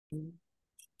Okay.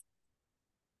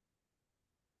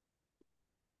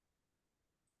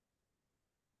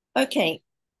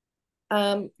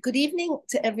 Good evening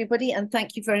to everybody, and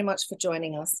thank you very much for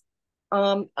joining us.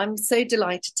 I'm so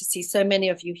delighted to see so many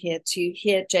of you here to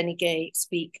hear Jenny Gay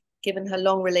speak, given her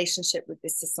long relationship with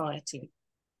this society.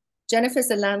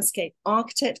 Jennifer's a landscape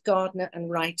architect, gardener, and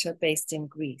writer based in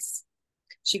Greece.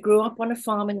 She grew up on a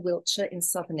farm in Wiltshire in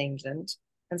southern England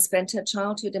and spent her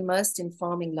childhood immersed in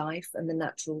farming life and the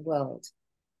natural world.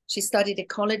 She studied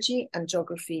ecology and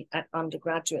geography at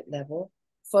undergraduate level,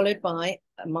 followed by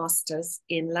a master's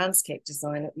in landscape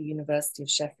design at the University of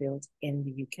Sheffield in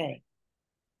the UK.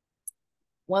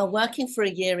 While working for a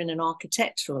year in an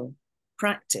architectural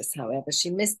practice, however, she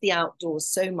missed the outdoors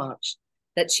so much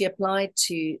that she applied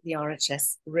to the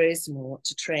RHS Rosemoor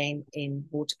to train in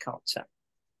horticulture.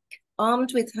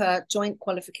 Armed with her joint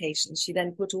qualifications, she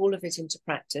then put all of it into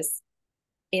practice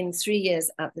in 3 years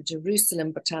at the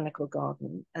Jerusalem Botanical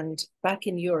Garden and back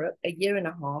in Europe, a year and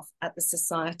a half at the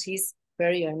Society's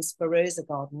very own Sparosa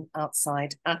Garden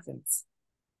outside Athens.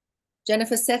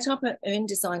 Jennifer set up her own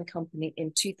design company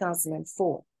in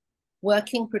 2004.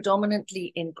 Working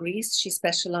predominantly in Greece, she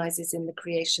specializes in the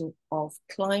creation of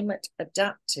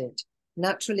climate-adapted,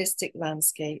 naturalistic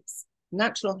landscapes,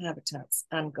 natural habitats,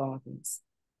 and gardens.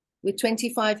 With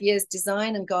 25 years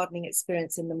design and gardening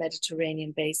experience in the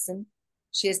Mediterranean basin,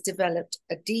 she has developed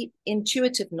a deep,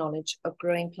 intuitive knowledge of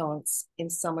growing plants in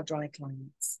summer dry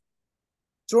climates.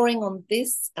 Drawing on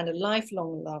this and a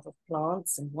lifelong love of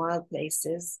plants and wild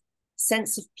places,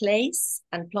 sense of place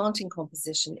and planting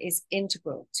composition is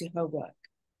integral to her work.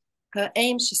 Her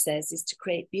aim, she says, is to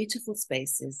create beautiful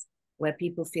spaces where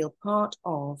people feel part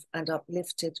of and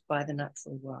uplifted by the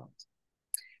natural world.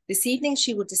 This evening,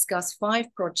 she will discuss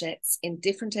 5 projects in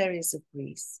different areas of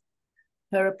Greece,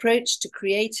 her approach to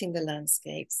creating the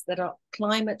landscapes that are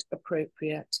climate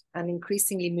appropriate and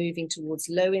increasingly moving towards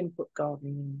low input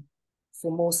gardening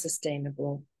for more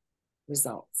sustainable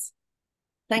results.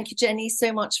 Thank you, Jenny,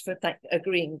 so much for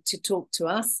agreeing to talk to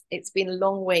us. It's been a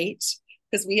long wait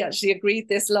because we actually agreed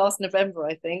this last November,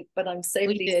 I think, but I'm so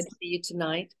pleased to see you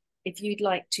tonight. If you'd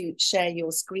like to share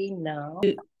your screen now.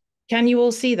 Can you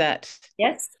all see that?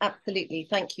 Yes, absolutely.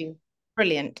 Thank you.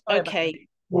 Brilliant. Okay.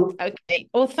 Okay.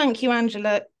 Well, thank you,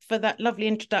 Angela, for that lovely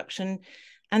introduction.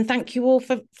 And thank you all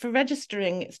for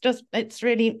registering. It's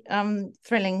really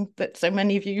thrilling that so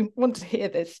many of you want to hear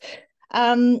this.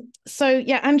 So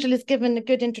yeah, Angela's given a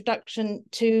good introduction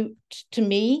to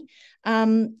me.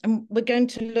 And we're going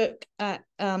to look at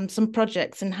some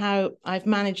projects and how I've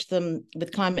managed them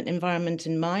with climate environment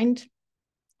in mind.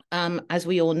 As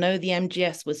we all know, the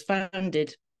MGS was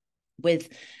founded with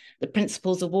the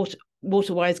principles of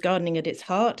water-wise gardening at its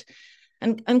heart.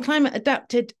 And climate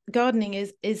adapted gardening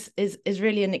is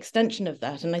really an extension of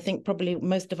that. And I think probably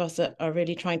most of us are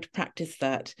really trying to practice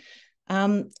that.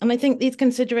 And I think these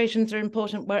considerations are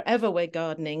important wherever we're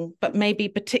gardening, but maybe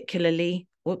particularly,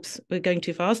 whoops, we're going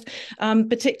too fast,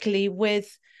 particularly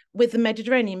with the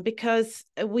Mediterranean, because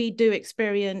we do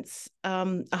experience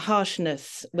a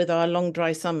harshness with our long,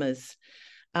 dry summers.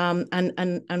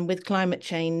 And with climate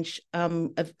change,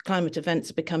 climate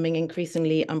events are becoming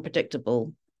increasingly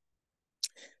unpredictable.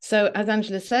 So as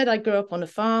Angela said, I grew up on a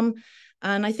farm,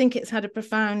 and I think it's had a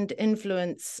profound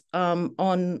influence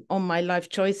on my life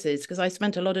choices, because I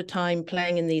spent a lot of time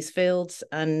playing in these fields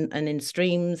and in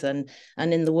streams and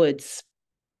in the woods.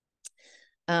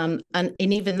 And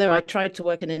even though I tried to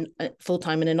work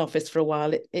full-time in an office for a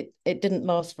while, it didn't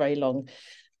last very long.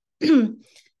 In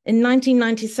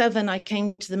 1997, I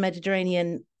came to the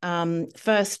Mediterranean,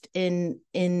 first in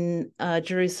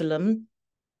Jerusalem,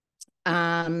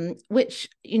 which,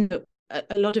 you know,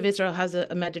 a lot of Israel has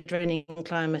a Mediterranean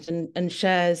climate and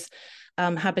shares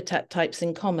habitat types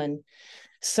in common.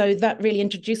 So that really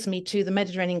introduced me to the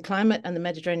Mediterranean climate and the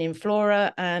Mediterranean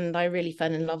flora, and I really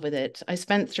fell in love with it. I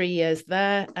spent 3 years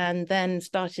there and then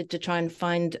started to try and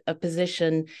find a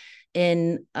position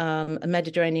in a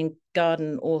Mediterranean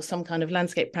garden or some kind of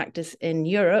landscape practice in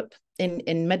Europe,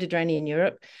 in Mediterranean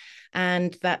Europe.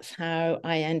 And that's how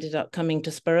I ended up coming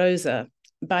to Sparosa.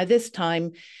 By this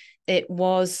time, it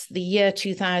was the year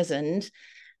 2000,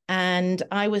 and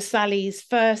I was Sally's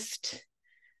first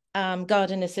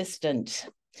garden assistant.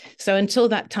 So until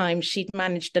that time, she'd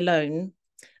managed alone.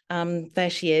 There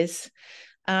she is.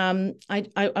 I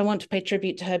want to pay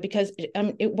tribute to her because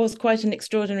it was quite an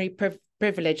extraordinary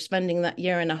privilege spending that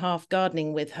year and a half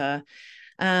gardening with her.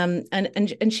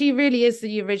 And she really is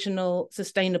the original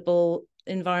sustainable,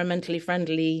 environmentally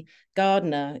friendly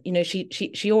gardener. You know,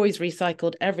 she always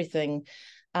recycled everything.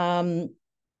 And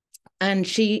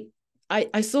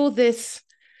I saw this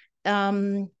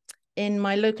in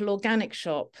my local organic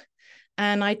shop.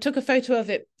 And I took a photo of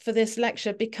it for this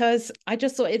lecture because I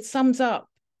just thought it sums up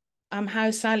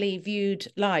how Sally viewed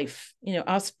life, you know,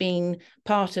 us being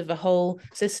part of a whole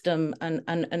system and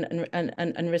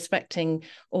respecting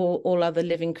all other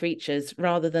living creatures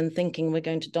rather than thinking we're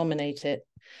going to dominate it.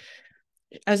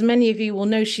 As many of you will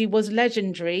know, she was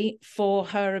legendary for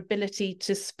her ability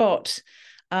to spot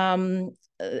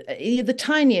the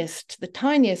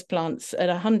tiniest plants at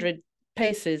 100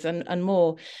 paces and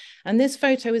more. And this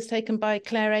photo was taken by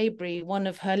Claire Abry, one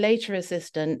of her later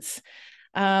assistants,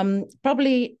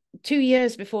 probably 2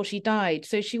 years before she died.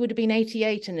 So she would have been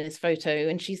 88 in this photo,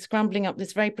 and she's scrambling up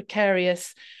this very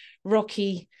precarious,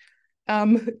 rocky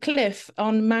cliff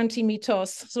on Mount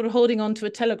Imitos, sort of holding on to a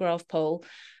telegraph pole.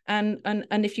 And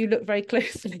if you look very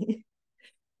closely,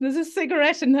 there's a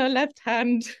cigarette in her left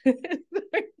hand.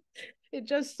 It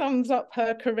just sums up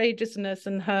her courageousness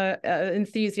and her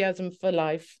enthusiasm for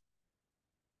life.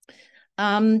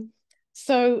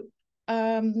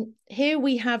 Here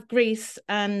we have Greece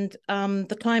and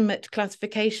the climate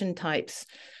classification types.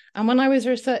 And when I was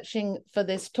researching for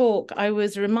this talk, I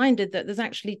was reminded that there's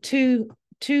actually two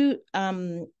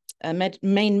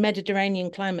main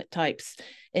Mediterranean climate types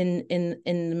in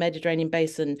the Mediterranean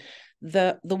basin.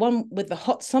 The one with the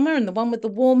hot summer and the one with the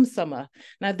warm summer.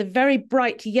 Now, the very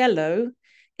bright yellow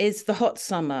is the hot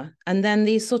summer, and then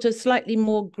these sort of slightly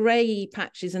more grey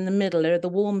patches in the middle are the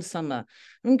warm summer.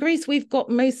 In Greece, we've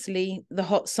got mostly the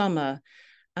hot summer.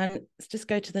 And let's just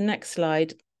go to the next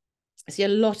slide. See, a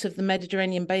lot of the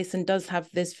Mediterranean basin does have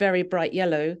this very bright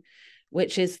yellow,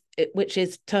 which is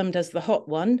termed as the hot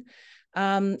one.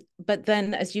 But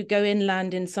then as you go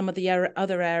inland in some of the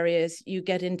other areas, you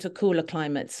get into cooler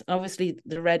climates. Obviously,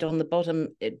 the red on the bottom,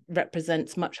 it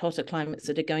represents much hotter climates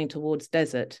that are going towards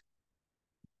desert.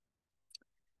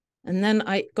 And then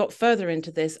I got further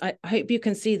into this. I hope you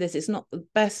can see this. It's not the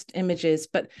best images,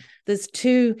 but there's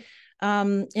two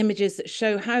images that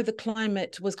show how the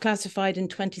climate was classified in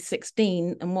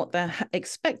 2016 and what they're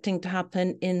expecting to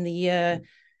happen in the year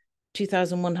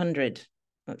 2100.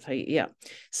 That's how yeah.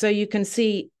 So you can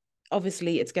see,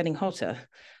 obviously, it's getting hotter.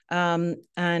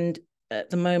 And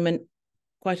at the moment,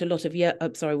 quite a lot of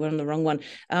sorry, we're on the wrong one.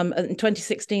 In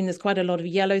 2016, there's quite a lot of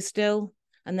yellow still.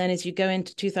 And then as you go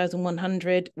into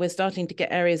 2100, we're starting to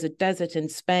get areas of desert in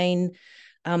Spain.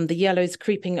 The yellow's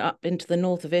creeping up into the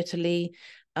north of Italy.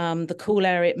 The cool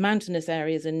area, mountainous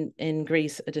areas in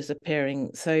Greece are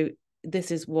disappearing. So this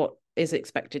is what is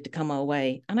expected to come our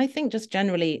way. And I think just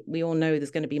generally, we all know there's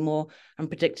going to be more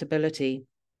unpredictability.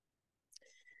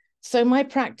 So my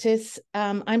practice,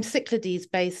 I'm Cyclades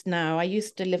based now. I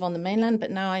used to live on the mainland, but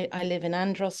now I live in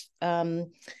Andros.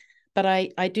 But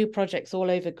I do projects all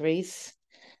over Greece.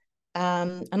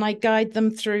 And I guide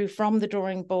them through from the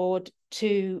drawing board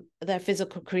to their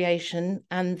physical creation.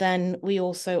 And then we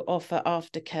also offer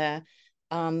aftercare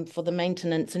for the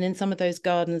maintenance. And in some of those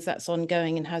gardens, that's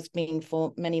ongoing and has been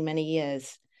for many, many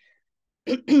years.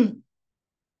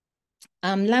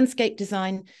 Landscape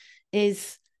design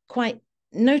is quite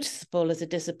noticeable as a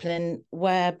discipline,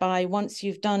 whereby once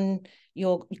you've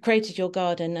created your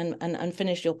garden and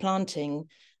finished your planting,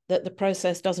 that the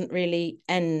process doesn't really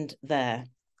end there.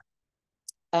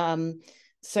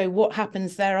 So what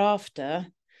happens thereafter,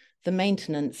 the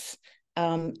maintenance,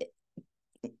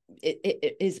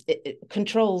 it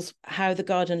controls how the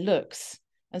garden looks.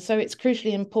 And so it's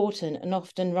crucially important and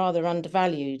often rather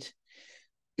undervalued,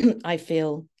 I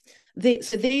feel.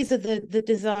 So these are the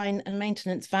design and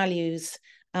maintenance values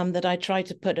that I try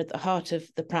to put at the heart of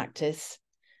the practice.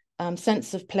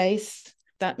 Sense of place,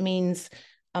 that means,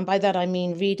 and by that I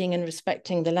mean reading and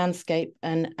respecting the landscape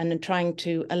and trying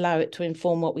to allow it to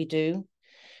inform what we do.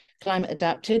 Climate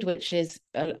adapted, which is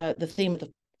the theme of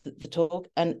the talk.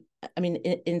 And I mean,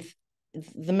 in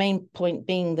the main point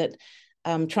being that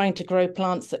trying to grow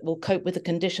plants that will cope with the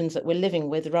conditions that we're living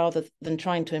with rather than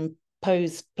trying to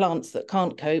impose plants that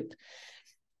can't cope.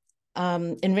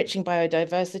 Enriching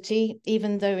biodiversity,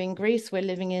 even though in Greece we're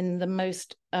living in the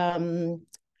most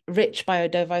rich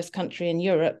biodiverse country in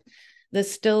Europe, there's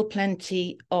still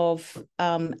plenty of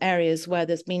areas where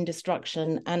there's been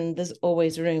destruction, and there's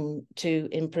always room to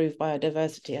improve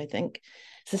biodiversity, I think.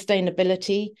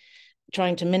 Sustainability,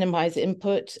 trying to minimize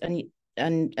input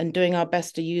and doing our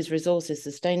best to use resources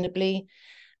sustainably.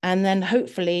 And then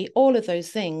hopefully all of those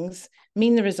things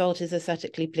mean the result is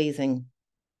aesthetically pleasing.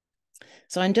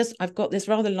 So I've got this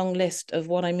rather long list of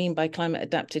what I mean by climate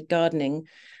adapted gardening.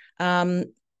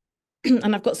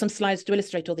 And I've got some slides to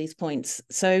illustrate all these points.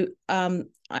 So I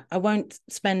won't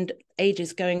spend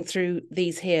ages going through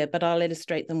these here, but I'll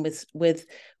illustrate them with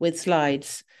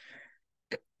slides.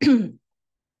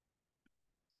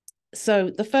 So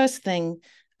the first thing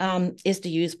is to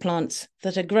use plants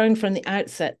that are grown from the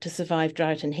outset to survive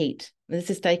drought and heat. This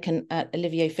is taken at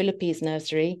Olivier Philippe's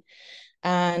nursery,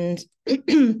 and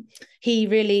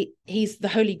he's the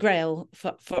holy grail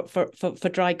for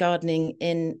dry gardening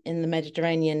in the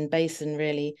Mediterranean basin,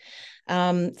 really.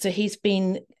 So he's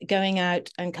been going out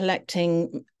and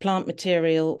collecting plant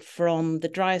material from the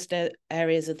driest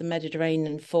areas of the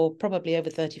Mediterranean for probably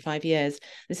over 35 years.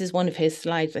 This is one of his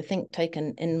slides, I think,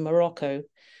 taken in Morocco.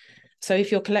 So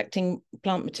if you're collecting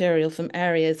plant material from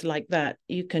areas like that,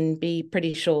 you can be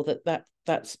pretty sure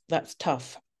that's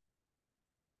tough.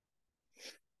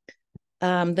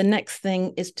 The next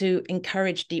thing is to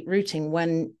encourage deep rooting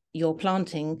when you're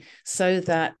planting, so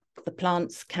that the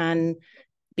plants can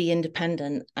be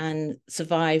independent and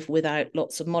survive without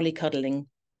lots of mollycoddling.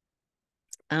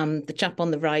 The chap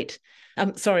on the right,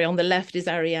 on the left is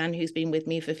Ariane, who's been with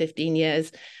me for 15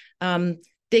 years.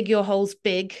 Dig your holes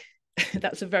big.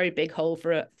 That's a very big hole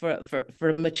for a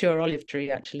mature olive tree,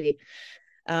 actually.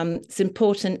 It's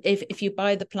important if you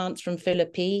buy the plants from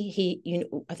Philippi,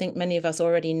 I think many of us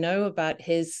already know about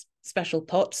his special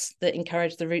pots that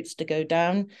encourage the roots to go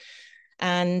down.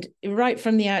 And right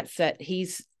from the outset,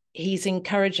 he's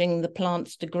encouraging the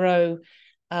plants to grow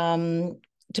to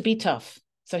be tough.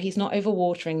 So he's not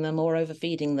overwatering them or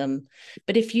overfeeding them.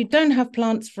 But if you don't have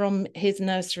plants from his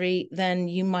nursery, then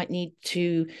you might need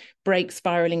to break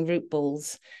spiraling root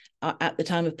balls at the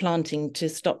time of planting to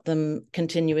stop them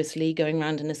continuously going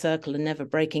around in a circle and never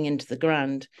breaking into the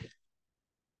ground.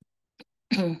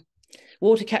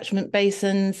 Water catchment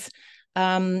basins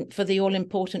for the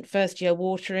all-important first-year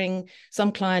watering.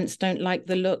 Some clients don't like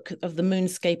the look of the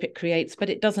moonscape it creates, but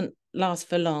it doesn't last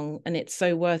for long, and it's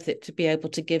so worth it to be able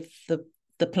to give the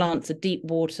plants a deep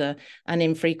water and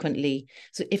infrequently.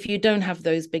 So if you don't have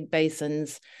those big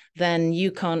basins, then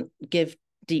you can't give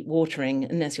deep watering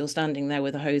unless you're standing there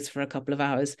with a hose for a couple of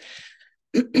hours.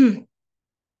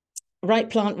 Right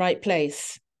plant, right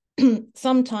place.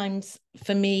 Sometimes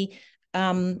for me,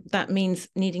 that means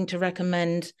needing to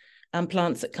recommend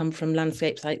plants that come from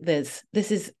landscapes like this.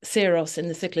 This is Ceros in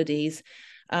the Cyclades,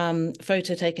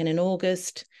 photo taken in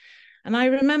August. And I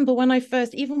remember when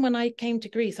when I came to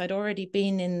Greece, I'd already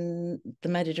been in the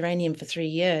Mediterranean for 3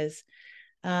 years.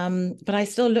 But I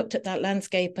still looked at that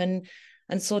landscape and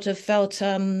sort of felt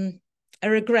a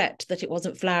regret that it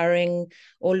wasn't flowering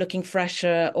or looking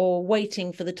fresher or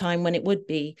waiting for the time when it would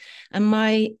be. And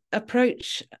my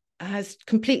approach has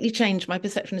completely changed. My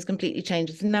perception has completely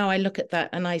changed. Now I look at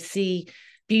that and I see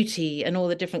beauty and all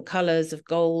the different colors of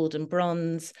gold and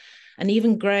bronze and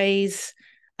even grays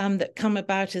that come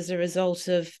about as a result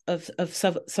of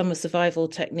summer survival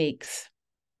techniques.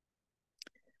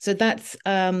 So that's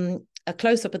a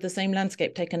close-up of the same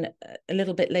landscape taken a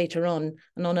little bit later on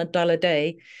and on a duller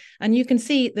day. And you can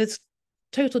see there's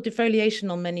total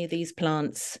defoliation on many of these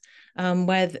plants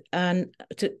to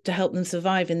help them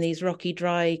survive in these rocky,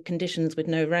 dry conditions with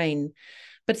no rain.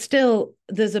 But still,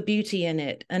 there's a beauty in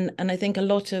it. And I think a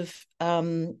lot of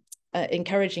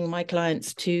encouraging my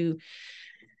clients to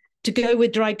go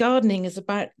with dry gardening is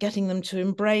about getting them to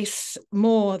embrace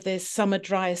more this summer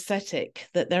dry aesthetic,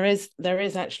 that there is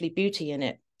actually beauty in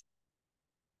it.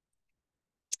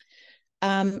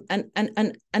 And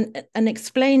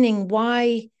explaining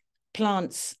why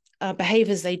plants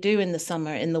behave as they do in the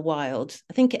summer in the wild.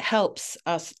 I think it helps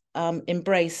us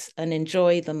embrace and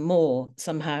enjoy them more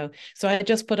somehow. So I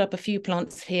just put up a few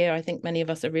plants here. I think many of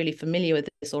us are really familiar with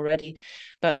this already,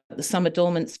 but the summer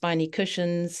dormant spiny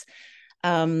cushions,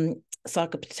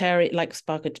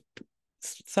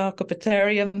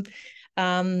 Sarcopaterium,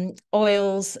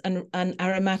 oils and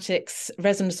aromatics,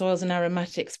 resinous oils and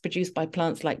aromatics produced by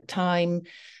plants like thyme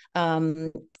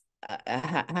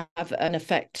have an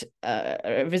effect,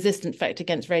 a resistant effect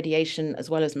against radiation, as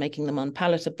well as making them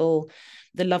unpalatable.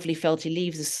 The lovely felty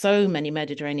leaves of so many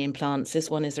Mediterranean plants. This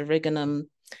one is Origanum,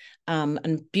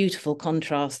 and beautiful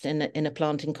contrast in a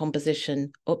planting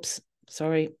composition. Oops,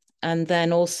 sorry. And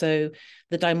then also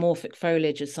the dimorphic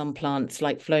foliage of some plants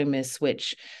like Phlomis,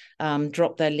 which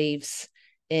drop their leaves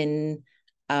in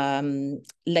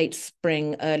late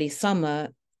spring, early summer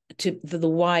to the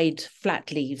wide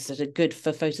flat leaves that are good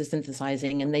for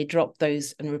photosynthesizing, and they drop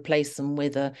those and replace them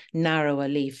with a narrower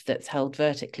leaf that's held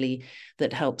vertically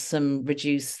that helps them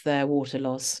reduce their water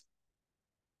loss.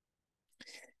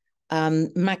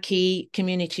 Maquis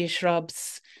community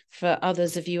shrubs. For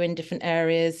others of you in different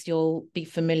areas, you'll be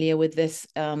familiar with this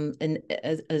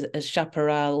as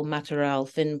chaparral, matterhorn,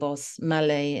 fynbos,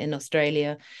 mallee in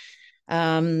Australia.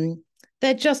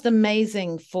 They're just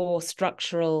amazing for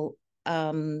structural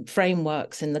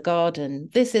frameworks in the garden.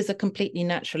 This is a completely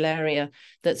natural area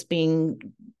that's being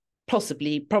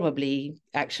probably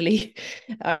actually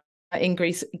in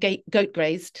Greece, goat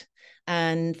grazed,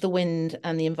 and the wind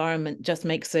and the environment just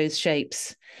makes those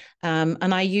shapes.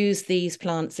 And I use these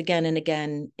plants again and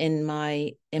again in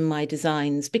my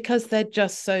designs because they're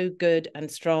just so good and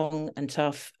strong and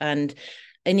tough. And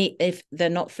if they're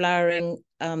not flowering,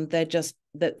 they're just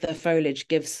that the foliage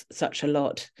gives such a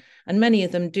lot. And many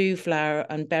of them do flower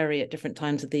and berry at different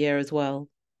times of the year as well.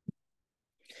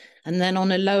 And then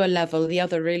on a lower level, the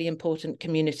other really important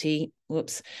community,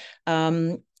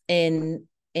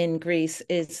 in Greece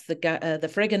is the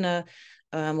Frigana,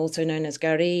 also known as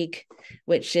Garrigue,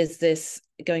 which is this,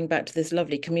 going back to this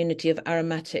lovely community of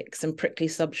aromatics and prickly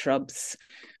subshrubs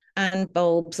and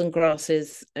bulbs and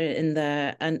grasses in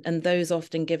there. And those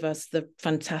often give us the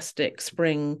fantastic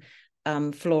spring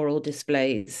floral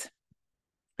displays.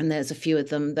 And there's a few of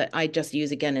them that I just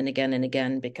use again and again and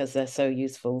again because they're so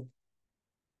useful.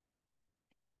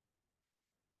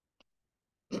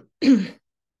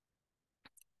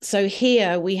 So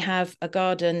here we have a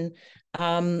garden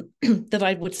that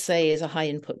I would say is a high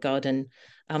input garden.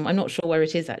 I'm not sure where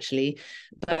it is actually,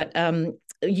 but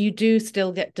you do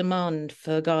still get demand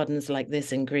for gardens like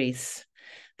this in Greece.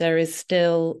 There is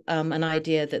still an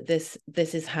idea that this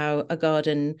is how a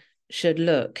garden should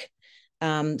look.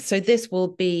 So this will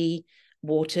be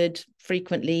watered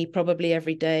frequently, probably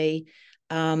every day.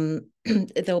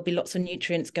 There'll be lots of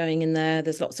nutrients going in there.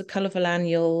 There's lots of colourful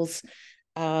annuals.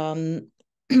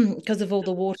 Because of all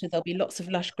the water, there'll be lots of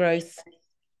lush growth,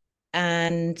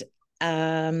 and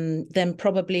then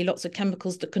probably lots of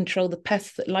chemicals to control the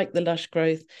pests that like the lush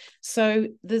growth. So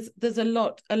there's a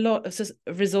lot of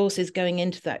resources going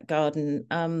into that garden,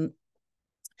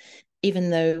 even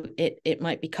though it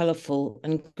might be colourful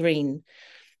and green,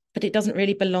 but it doesn't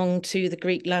really belong to the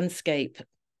Greek landscape.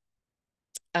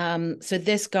 So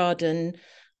this garden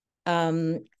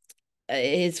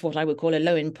is what I would call a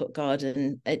low input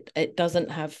garden. It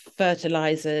doesn't have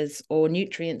fertilizers or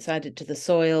nutrients added to the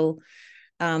soil.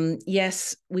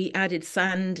 Yes, we added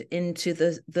sand into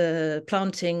the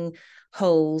planting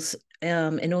holes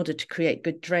in order to create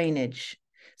good drainage.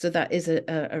 So that is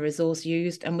a resource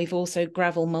used. And we've also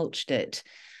gravel mulched it.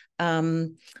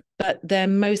 But they're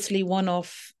mostly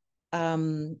one-off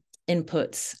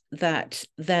inputs that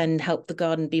then help the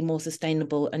garden be more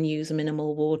sustainable and use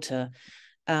minimal water.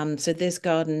 So this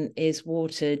garden is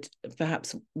watered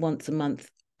perhaps once a month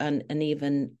and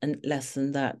even less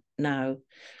than that now.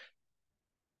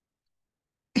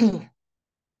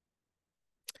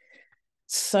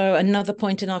 So another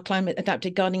point in our climate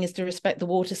adapted gardening is to respect the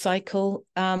water cycle.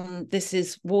 This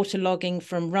is water logging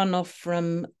from runoff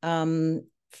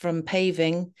from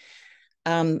paving,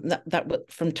 that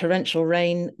from torrential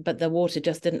rain, but the water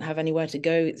just didn't have anywhere to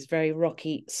go. It's very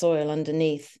rocky soil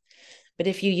underneath. But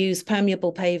if you use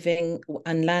permeable paving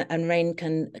and rain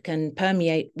can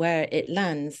permeate where it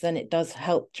lands, then it does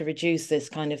help to reduce this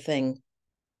kind of thing.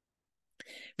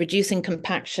 Reducing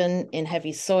compaction in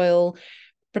heavy soil.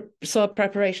 Soil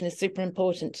preparation is super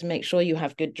important to make sure you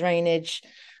have good drainage.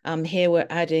 Here we're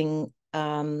adding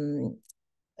sand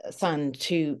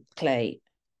to clay.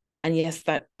 And yes,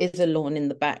 that is a lawn in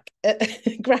the back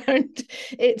ground.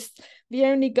 It's the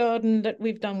only garden that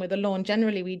we've done with a lawn.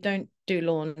 Generally, we don't do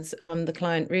lawns. The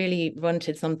client really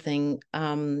wanted something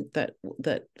that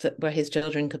where his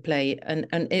children could play, and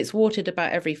it's watered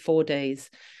about every 4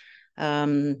 days.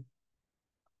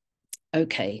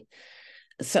 Okay.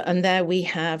 So, and there we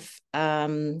have,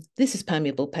 this is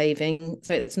permeable paving.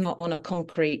 So it's not on a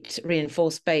concrete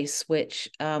reinforced base, which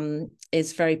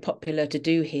is very popular to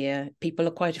do here. People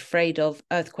are quite afraid of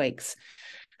earthquakes.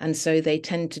 And so they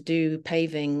tend to do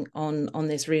paving on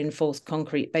this reinforced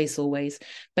concrete base always.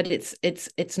 But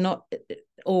it's not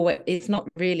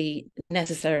really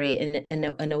necessary in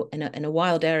a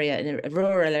wild area, in a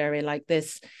rural area like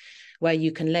this, where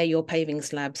you can lay your paving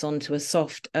slabs onto a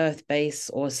soft earth base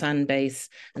or sand base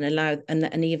and allow,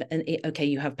 okay,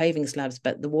 you have paving slabs,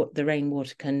 but the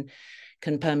rainwater can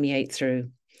permeate through.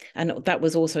 And that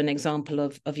was also an example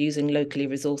of using locally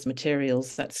resourced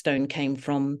materials. That stone came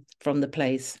from the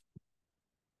place.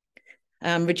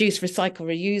 Reduce, recycle,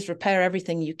 reuse, repair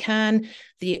everything you can.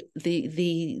 The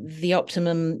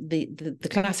optimum, the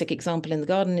classic example in the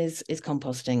garden is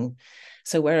composting.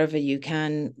 So wherever you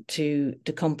can to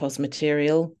compost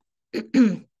material.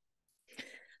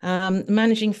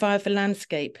 Managing fire for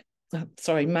landscape.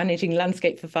 Managing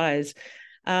landscape for fires.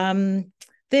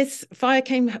 This fire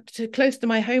came close to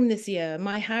my home this year.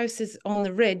 My house is on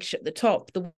the ridge at the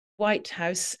top, the white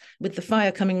house with the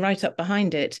fire coming right up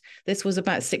behind it. This was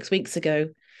about 6 weeks ago.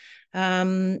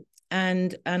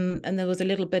 and there was a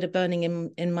little bit of burning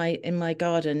in my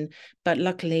garden, but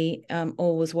luckily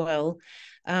all was well.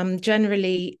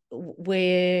 Generally,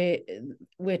 we're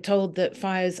told that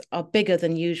fires are bigger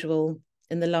than usual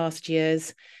in the last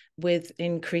years, with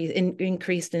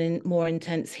increased and more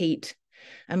intense heat,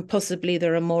 and possibly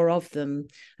there are more of them.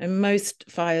 And most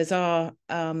fires are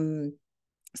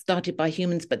started by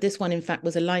humans, but this one in fact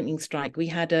was a lightning strike. We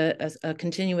had a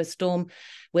continuous storm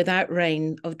without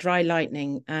rain of dry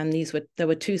lightning, and there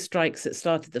were 2 strikes that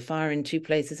started the fire in 2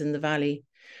 places in the valley.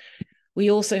 We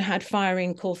also had fire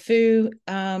in Corfu.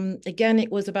 Again,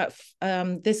 it was about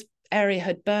this area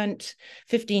had burnt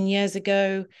 15 years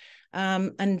ago,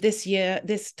 and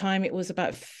this time it was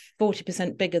about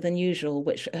 40% bigger than usual,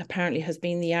 which apparently has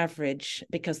been the average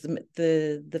because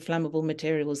the flammable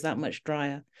material was that much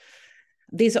drier.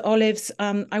 These are olives.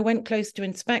 I went close to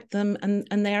inspect them,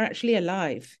 and they are actually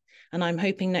alive. And I'm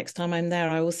hoping next time I'm there,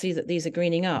 I will see that these are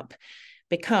greening up,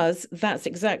 because that's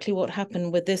exactly what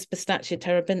happened with this Pistacia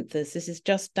terebinthus. This is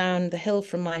just down the hill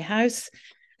from my house,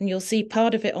 and you'll see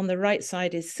part of it on the right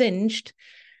side is singed.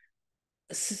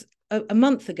 A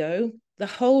month ago, the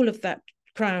whole of that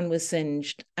crown was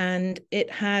singed, and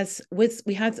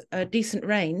we had a decent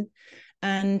rain,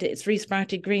 and it's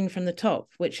resprouted green from the top,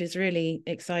 which is really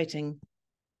exciting.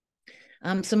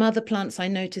 Some other plants I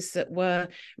noticed that were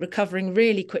recovering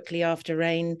really quickly after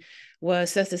rain were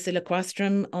Cercocilla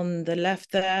on the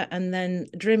left there, and then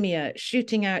Drimia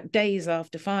shooting out days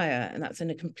after fire, and that's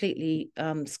in a completely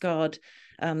fire-scarred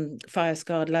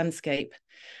landscape.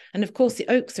 And of course, the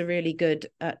oaks are really good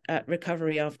at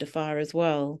recovery after fire as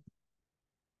well.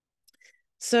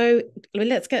 So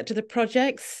let's get to the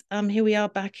projects. Here we are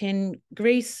back in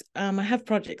Greece. I have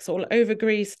projects all over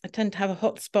Greece. I tend to have a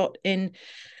hot spot in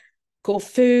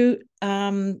Corfu.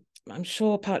 I'm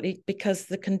sure partly because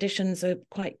the conditions are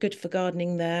quite good for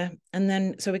gardening there. And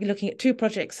then, so we're looking at 2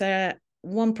 projects there.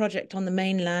 One project on the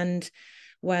mainland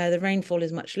where the rainfall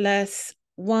is much less,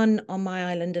 one on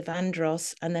my island of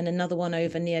Andros, and then another one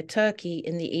over near Turkey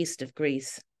in the east of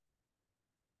Greece.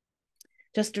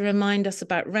 Just to remind us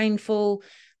about rainfall,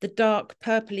 the dark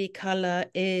purpley color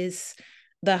is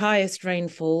the highest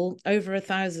rainfall, over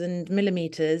 1,000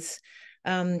 millimeters.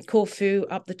 Corfu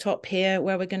up the top here,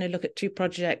 where we're going to look at 2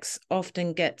 projects,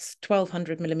 often gets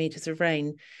 1,200 millimeters of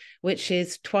rain, which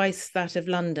is twice that of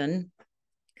London.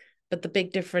 But the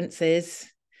big difference is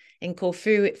in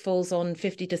Corfu, it falls on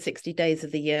 50 to 60 days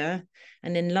of the year.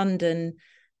 And in London,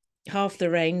 half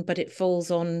the rain, but it falls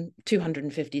on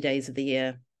 250 days of the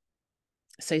year.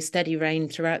 So steady rain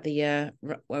throughout the year,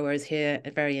 whereas here, a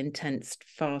very intense,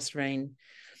 fast rain.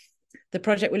 The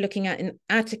project we're looking at in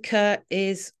Attica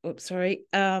is, less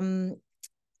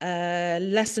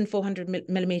than 400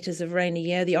 millimeters of rain a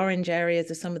year. The orange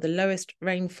areas are some of the lowest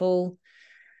rainfall.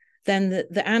 Then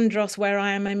the Andros, where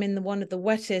I am, I'm in one of the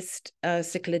wettest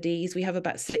Cyclades. We have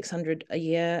about 600 a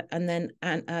year. And then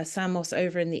Samos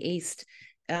over in the east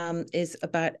is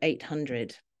about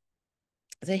 800.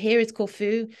 So here is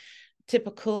Corfu,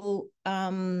 typical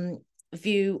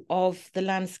view of the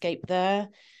landscape there.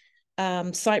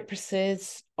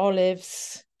 Cypresses,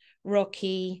 olives,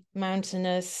 rocky,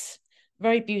 mountainous,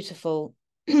 very beautiful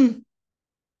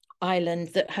island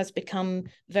that has become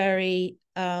very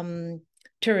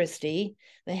touristy.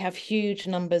 They have huge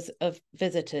numbers of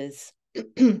visitors.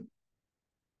 It's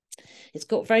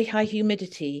got very high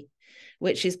humidity,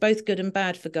 which is both good and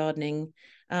bad for gardening.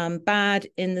 Bad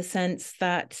in the sense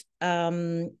that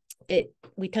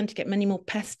we tend to get many more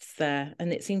pests there,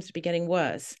 and it seems to be getting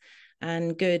worse.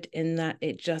 And good in that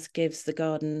it just gives the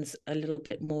gardens a little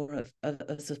bit more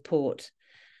of support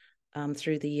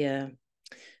through the year.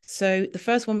 So the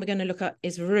first one we're going to look at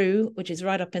is Rhu, which is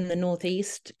right up in the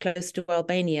northeast, close to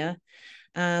Albania.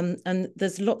 And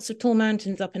there's lots of tall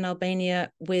mountains up in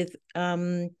Albania with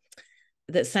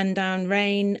that send down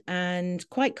rain and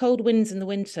quite cold winds in the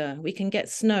winter. We can get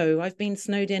snow. I've been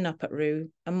snowed in up at Rhu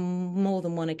on more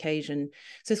than one occasion.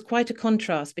 So it's quite a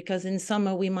contrast, because in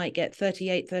summer we might get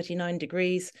 38, 39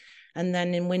 degrees, and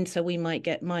then in winter we might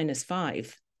get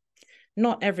 -5.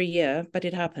 Not every year, but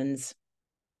it happens.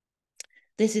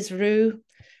 This is Rhu.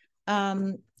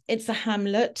 It's a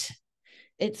hamlet.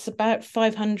 It's about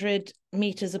 500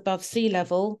 meters above sea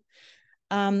level.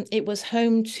 It was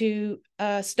home to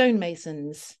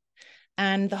stonemasons,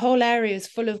 and the whole area is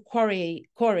full of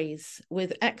quarries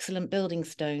with excellent building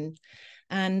stone.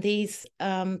 And these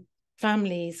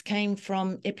families came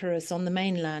from Epirus on the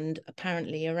mainland,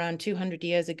 apparently around 200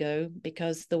 years ago,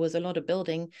 because there was a lot of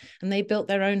building, and they built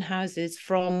their own houses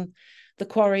from the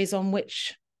quarries on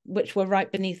which were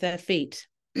right beneath their feet.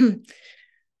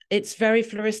 It's very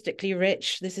floristically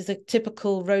rich. This is a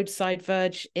typical roadside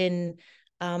verge in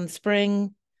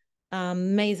spring,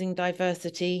 amazing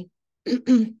diversity.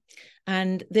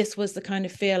 And this was the kind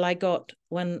of feel I got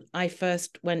when I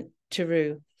first went to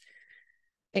Rue.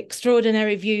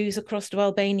 Extraordinary views across to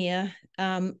Albania,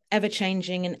 ever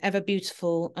changing and ever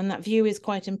beautiful. And that view is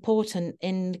quite important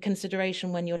in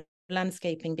consideration when you're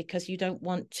landscaping, because you don't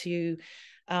want to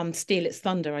steal its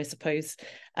thunder, I suppose.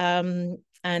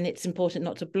 And it's important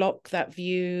not to block that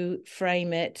view,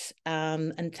 frame it,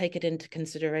 and take it into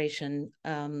consideration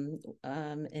in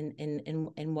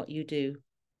what you do.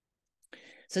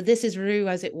 So this is Rue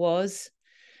as it was.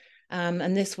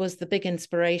 And this was the big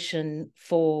inspiration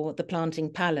for the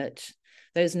planting palette.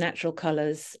 Those natural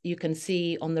colors you can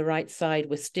see on the right side,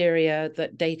 wisteria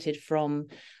that dated from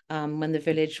when the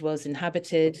village was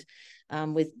inhabited,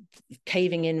 with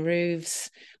caving in roofs,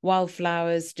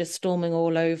 wildflowers just storming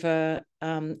all over,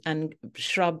 and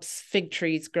shrubs, fig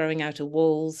trees growing out of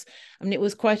walls. I mean, it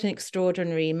was quite an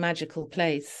extraordinary, magical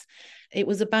place. It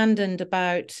was abandoned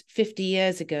about 50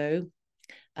 years ago,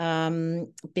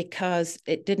 because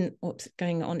it didn't, what's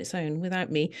going on its own without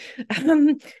me,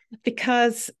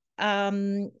 because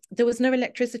there was no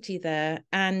electricity there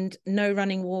and no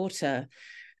running water.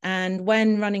 And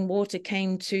when running water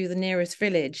came to the nearest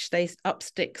village, they up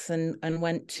sticks and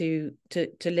went to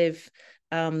live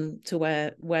to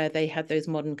where they had those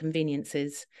modern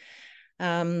conveniences.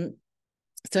 So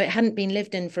it hadn't been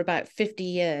lived in for about 50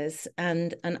 years,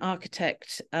 and an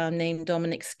architect named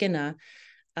Dominic Skinner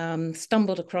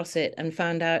stumbled across it and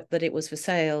found out that it was for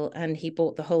sale, and he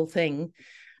bought the whole thing.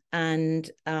 And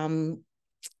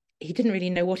he didn't really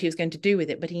know what he was going to do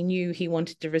with it, but he knew he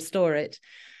wanted to restore it.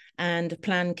 And a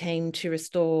plan came to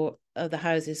restore the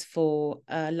houses for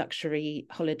luxury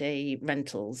holiday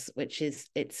rentals, which is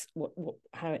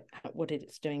what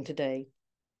it's doing today.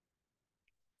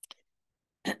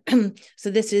 So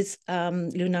this is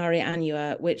Lunaria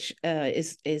annua, which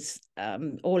is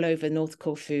all over North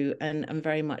Corfu and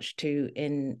very much too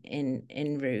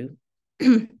in Rue.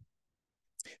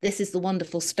 This is the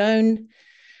wonderful stone.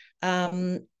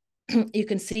 You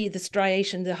can see the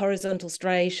striation, the horizontal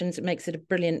striations. It makes it a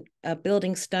brilliant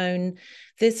building stone.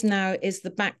 This now is the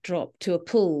backdrop to a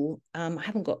pool. I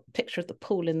haven't got a picture of the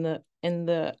pool in the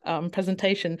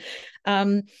presentation.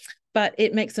 But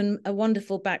it makes a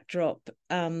wonderful backdrop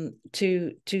to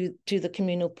the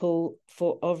communal pool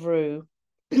of Rue.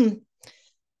 And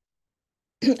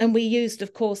we used,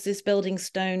 of course, this building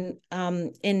stone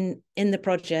in the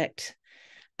project,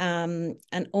 and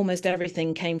almost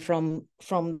everything came from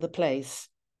the place.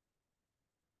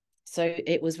 So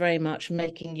it was very much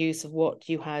making use of what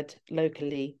you had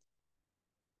locally.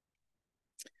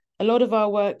 A lot of our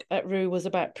work at Rue was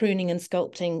about pruning and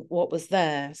sculpting what was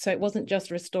there. So it wasn't just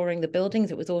restoring the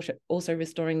buildings, it was also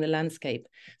restoring the landscape.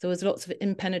 So there was lots of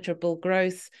impenetrable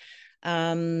growth,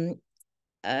 overgrown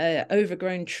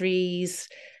trees,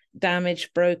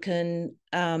 damaged, broken,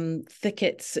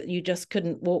 thickets that you just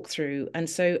couldn't walk through. And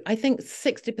so I think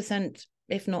 60%,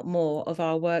 if not more, of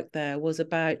our work there was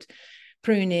about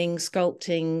pruning,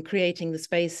 sculpting, creating the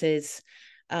spaces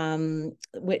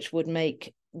which would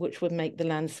make the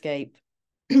landscape.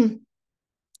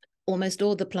 Almost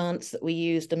all the plants that we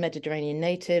used are Mediterranean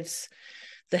natives.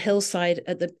 The hillside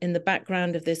in the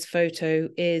background of this photo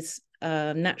is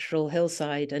a natural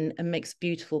hillside and makes a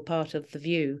beautiful part of the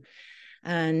view.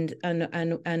 And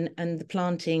the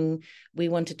planting, we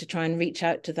wanted to try and reach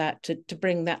out to that to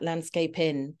bring that landscape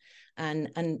in and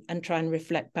try and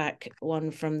reflect back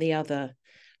one from the other.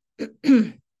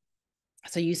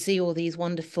 So you see all these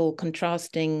wonderful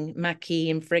contrasting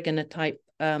maquis and frigana type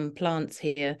plants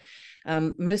here.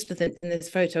 Most of them in this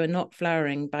photo are not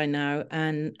flowering by now,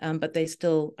 and but they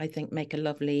still, I think, make a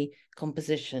lovely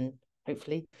composition,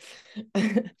 hopefully.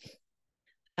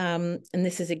 And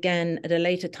this is again at a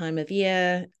later time of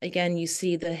year. Again, you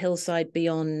see the hillside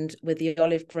beyond with the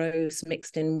olive groves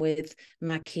mixed in with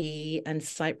maquis and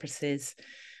cypresses.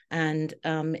 And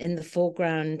in the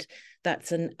foreground,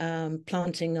 that's an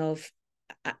planting of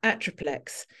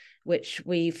atriplex, which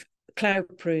we've cloud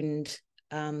pruned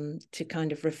to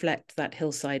kind of reflect that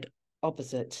hillside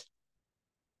opposite.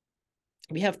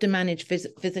 We have to manage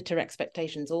visitor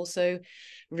expectations also.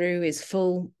 Rue is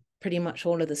full pretty much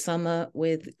all of the summer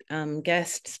with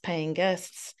guests, paying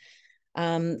guests.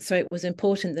 So it was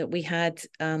important that we had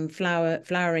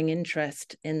flowering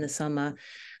interest in the summer.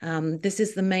 This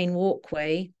is the main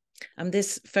walkway.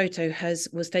 This photo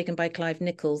was taken by Clive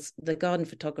Nichols, the garden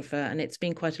photographer, and it's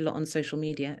been quite a lot on social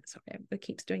media. Sorry, it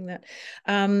keeps doing that.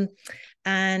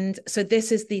 And so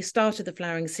this is the start of the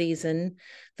flowering season.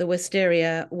 The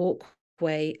wisteria walkway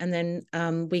walkway, and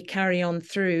then we carry on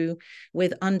through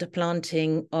with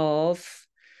underplanting of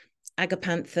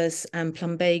agapanthus, and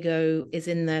plumbago is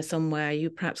in there somewhere. You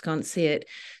perhaps can't see it.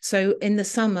 So in the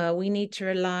summer, we need to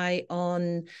rely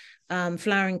on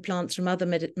flowering plants from other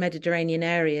Mediterranean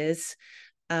areas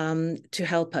to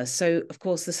help us. So, of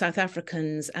course, the South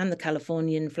Africans and the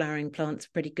Californian flowering plants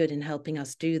are pretty good in helping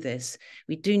us do this.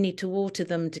 We do need to water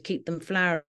them to keep them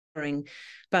flowering,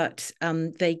 but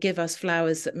they give us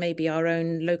flowers that maybe our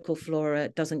own local flora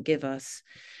doesn't give us.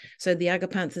 So the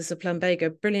agapanthus of plumbago,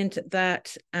 brilliant at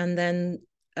that. And then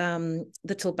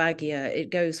the tulbagia, it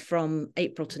goes from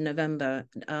April to November.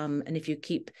 And if you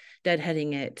keep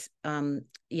deadheading it,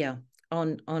 yeah,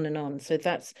 on and on. So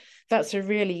that's a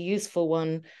really useful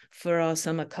one for our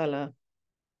summer color.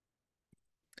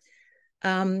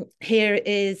 Here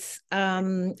is a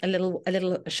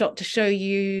little shot to show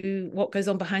you what goes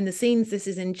on behind the scenes. This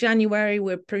is in January.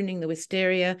 We're pruning the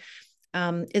wisteria.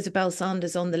 Isabel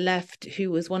Sanders on the left,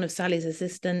 who was one of Sally's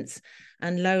assistants,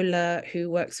 and Lola, who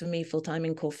works for me full-time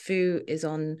in Corfu, is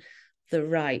on the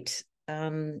right.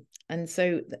 And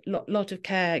so a lot of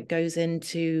care goes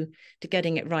into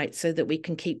getting it right so that we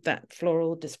can keep that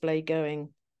floral display going.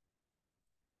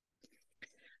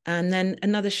 And then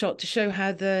another shot to show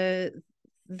how the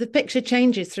picture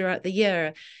changes throughout the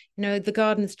year. You know, the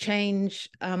gardens change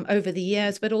over the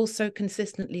years, but also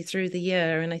consistently through the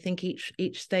year. And I think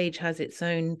each stage has its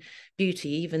own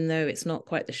beauty, even though it's not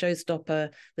quite the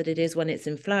showstopper that it is when it's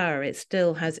in flower, it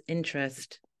still has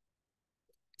interest.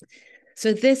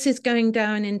 So this is going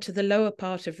down into the lower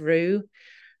part of Rue.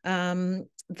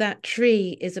 That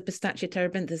tree is a Pistachia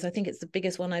terebinthus. I think it's the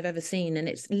biggest one I've ever seen, and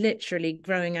it's literally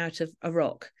growing out of a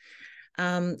rock.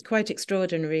 Quite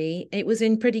extraordinary. It was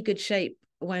in pretty good shape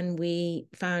when we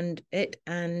found it,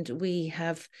 and we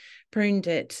have pruned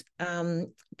it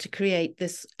to create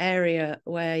this area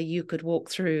where you could walk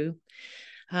through.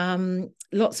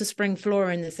 Lots of spring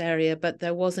flora in this area, but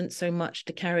there wasn't so much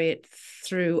to carry it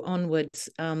through onwards.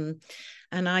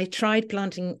 And I tried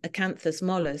planting Acanthus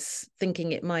mollis,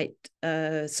 thinking it might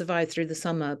survive through the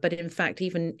summer. But in fact,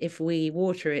 even if we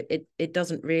water it, it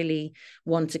doesn't really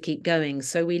want to keep going.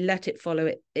 So we let it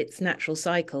follow its natural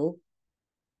cycle.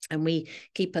 And we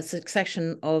keep a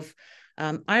succession of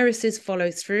irises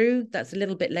follow through. That's a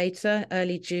little bit later,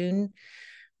 early June.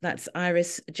 That's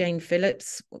Iris Jane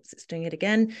Phillips. Whoops, it's doing it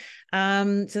again.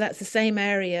 So that's the same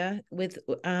area with,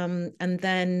 and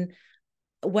then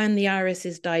when the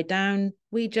irises die down,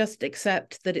 we just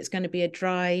accept that it's going to be a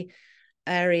dry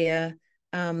area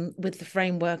with the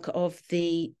framework of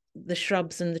the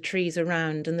shrubs and the trees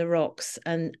around and the rocks,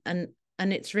 and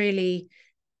it's really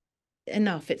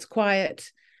enough. It's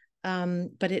quiet,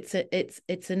 but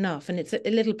it's enough, and it's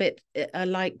a little bit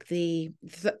like the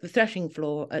threshing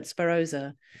floor at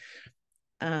Sparosa.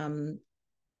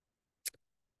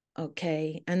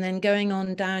 Okay, and then going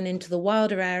on down into the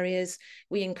wilder areas,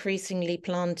 we increasingly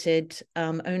planted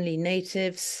only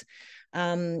natives.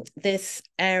 This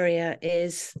area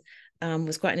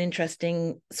was quite an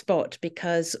interesting spot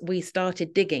because we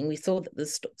started digging. We saw that the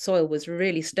soil was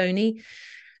really stony,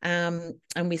 and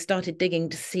we started digging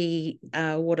to see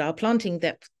what our planting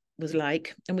depth was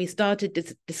like. And we started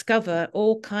to discover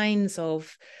all kinds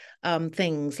of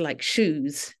things like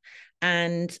shoes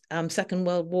and Second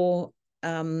World War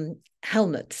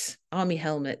helmets, army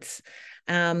helmets.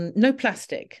 No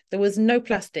plastic. There was no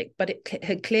plastic, but it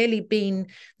had clearly been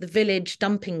the village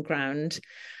dumping ground.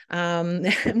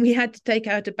 And we had to take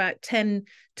out about 10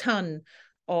 ton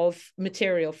of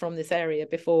material from this area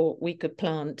before we could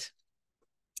plant.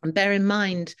 And bear in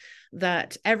mind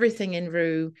that everything in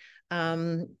Rue,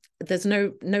 there's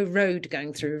no road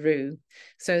going through Rue.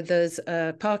 So there's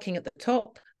parking at the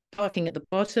top, parking at the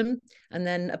bottom, and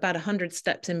then about 100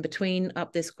 steps in between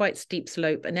up this quite steep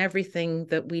slope. And everything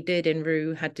that we did in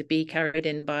Rue had to be carried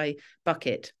in by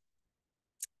bucket.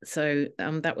 So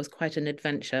that was quite an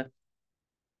adventure.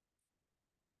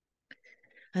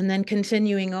 And then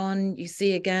continuing on, you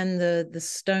see again the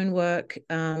stonework,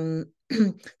 the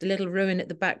little ruin at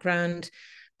the background.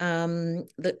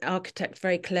 The architect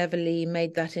very cleverly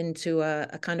made that into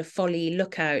a kind of folly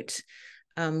lookout,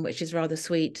 which is rather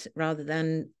sweet, rather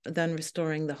than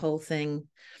restoring the whole thing.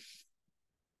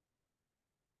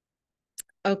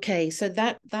 Okay, so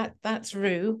that's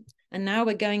Rue, and now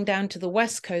we're going down to the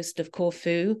west coast of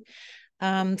Corfu.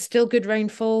 Still good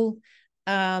rainfall.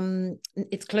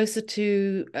 It's closer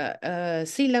to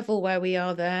sea level where we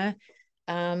are there,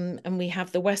 and we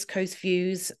have the west coast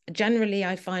views. Generally,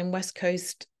 I find west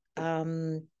coast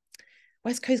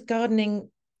gardening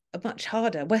much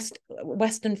harder.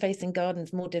 Western facing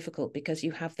gardens more difficult because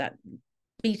you have that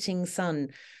beating sun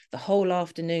the whole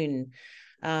afternoon.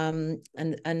 And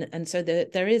so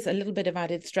there is a little bit of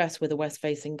added stress with a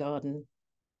west-facing garden.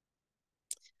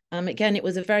 Again, it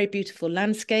was a very beautiful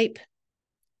landscape.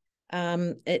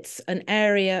 It's an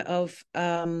area of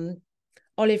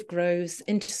olive groves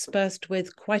interspersed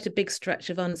with quite a big stretch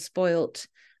of unspoilt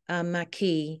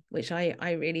maquis, which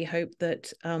I really hope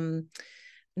that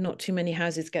not too many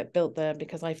houses get built there,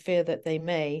 because I fear that they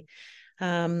may.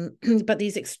 But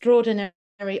these extraordinary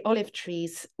olive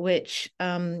trees, which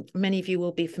many of you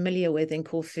will be familiar with in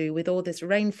Corfu, with all this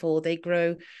rainfall, they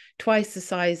grow twice the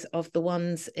size of the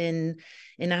ones in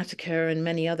Attica and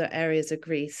many other areas of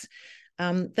Greece.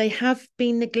 They have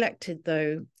been neglected,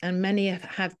 though, and many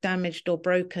have damaged or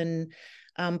broken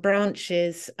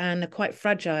branches and are quite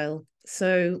fragile.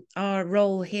 So our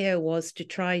role here was to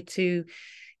try to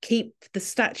keep the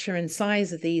stature and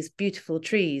size of these beautiful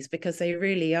trees, because they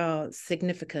really are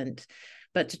significant,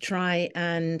 but to try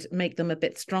and make them a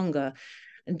bit stronger.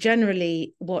 And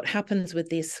generally, what happens with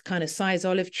this kind of size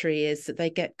olive tree is that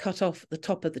they get cut off at the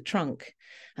top of the trunk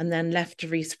and then left to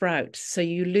resprout. So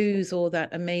you lose all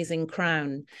that amazing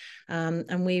crown.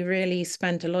 And we really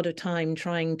spent a lot of time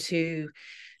trying to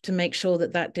make sure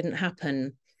that that didn't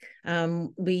happen.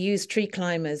 We use tree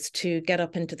climbers to get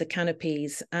up into the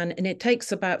canopies, and it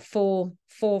takes about 4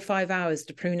 or 5 hours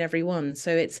to prune every one.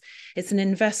 So it's an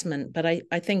investment, but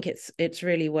I think it's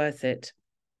really worth it.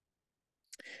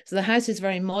 So the house is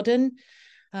very modern,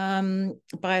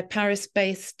 by a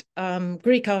Paris-based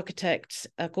Greek architect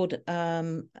called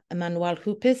Emmanuel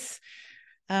Houpis.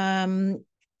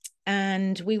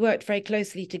 And we worked very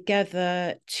closely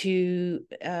together to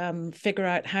figure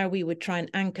out how we would try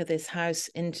and anchor this house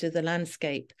into the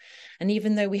landscape. And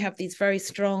even though we have these very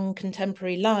strong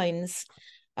contemporary lines,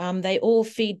 they all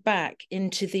feed back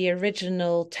into the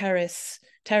original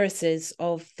terraces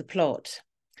of the plot.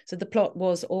 So the plot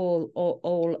was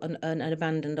all an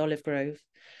abandoned olive grove.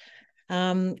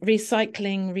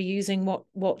 Recycling, reusing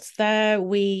what's there.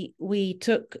 We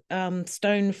took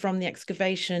stone from the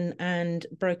excavation and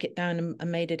broke it down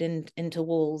and made it into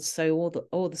walls. So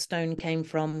all the stone came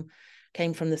from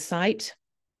the site.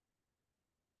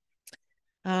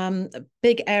 A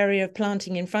big area of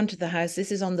planting in front of the house.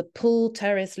 This is on the pool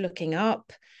terrace looking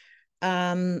up.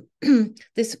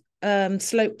 This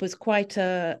slope was quite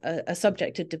a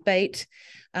subject of debate,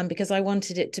 because I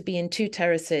wanted it to be in 2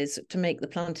 terraces to make the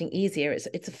planting easier. It's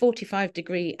a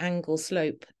 45-degree angle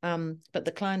slope, but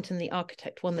the client and the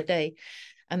architect won the day,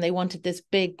 and they wanted this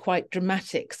big, quite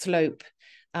dramatic slope,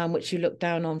 which you look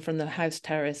down on from the house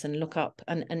terrace and look up,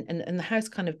 and the house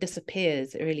kind of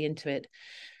disappears really into it.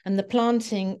 And the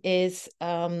planting is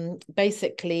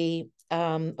basically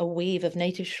a weave of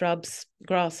native shrubs,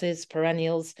 grasses,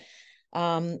 perennials.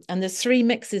 And there's 3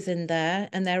 mixes in there,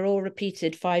 and they're all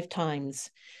repeated 5 times.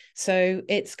 So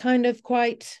it's kind of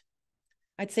quite,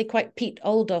 I'd say, quite Pete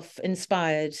Oldoff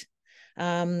inspired.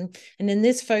 And in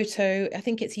this photo, I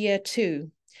think it's year 2,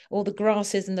 all the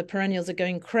grasses and the perennials are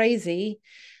going crazy,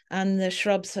 and the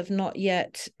shrubs have not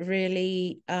yet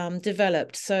really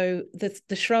developed. So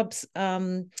the shrubs are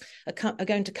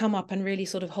going to come up and really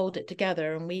sort of hold it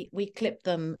together. And we clip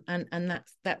them, and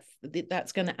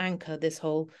that's going to anchor this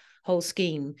whole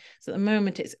scheme. So at the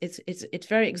moment it's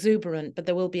very exuberant, but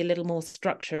there will be a little more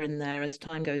structure in there as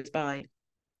time goes by.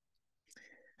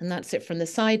 And that's it from the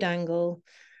side angle.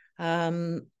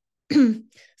 So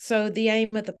the aim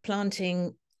of the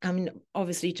planting, I mean,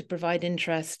 obviously to provide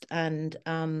interest, and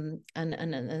the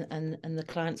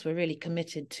clients were really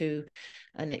committed to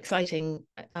an exciting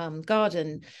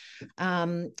garden,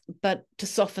 but to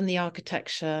soften the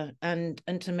architecture and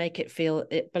to make it feel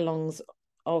it belongs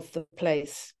of the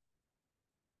place.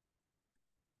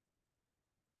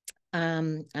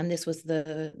 And this was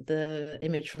the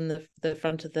image from the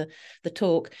front of the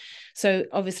talk. So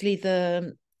obviously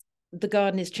the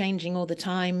garden is changing all the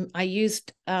time. I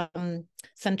used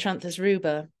Centranthus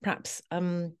ruber. Perhaps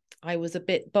I was a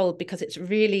bit bold, because it's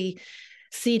really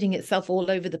seeding itself all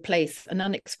over the place, and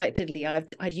unexpectedly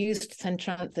I'd used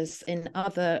Centranthus in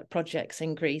other projects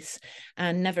in Greece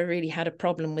and never really had a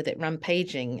problem with it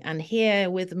rampaging. And here,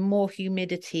 with more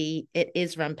humidity, it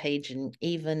is rampaging,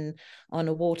 even on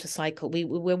a water cycle.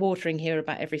 We're watering here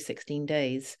about every 16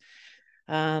 days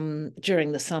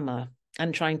during the summer,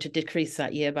 and trying to decrease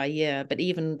that year by year. But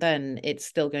even then, it's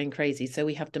still going crazy. So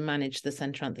we have to manage the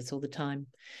Centranthus all the time.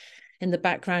 In the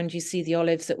background, you see the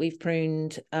olives that we've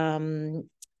pruned, and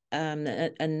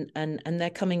they're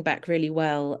coming back really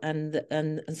well. And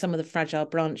some of the fragile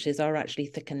branches are actually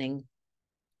thickening.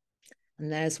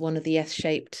 And there's one of the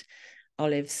S-shaped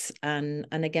olives. And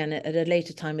again, at a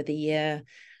later time of the year,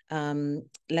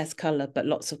 less color, but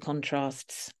lots of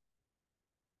contrasts.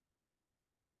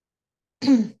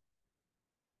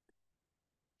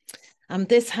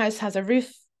 This house has a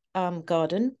roof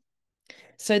garden.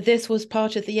 So this was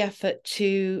part of the effort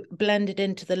to blend it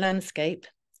into the landscape.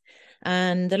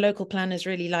 And the local planners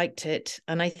really liked it.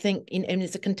 And I think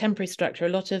it's a contemporary structure. A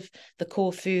lot of the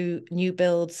Corfu new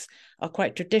builds are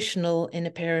quite traditional in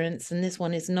appearance, and this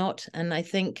one is not. And I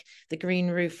think the green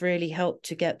roof really helped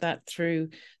to get that through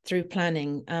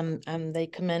planning. And they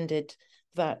commended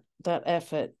that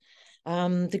effort.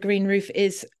 The green roof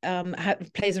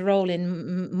plays a role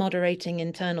in moderating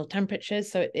internal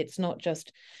temperatures, so it's not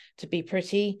just to be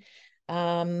pretty.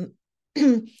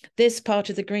 This part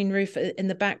of the green roof in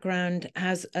the background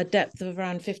has a depth of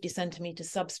around 50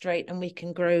 centimeters substrate, and we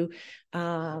can grow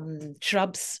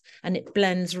shrubs, and it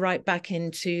blends right back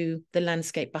into the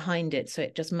landscape behind it. So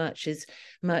it just merges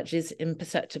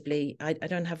imperceptibly. I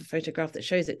don't have a photograph that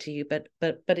shows it to you, but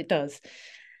it does.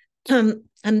 And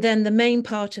then the main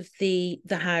part of the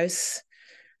house,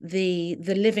 the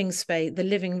living space, the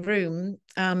living room,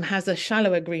 has a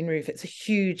shallower green roof. It's a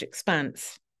huge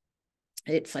expanse.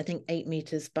 It's, I think, 8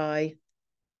 meters by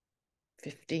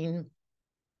 15.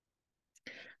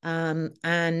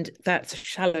 And that's a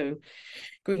shallow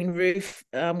green roof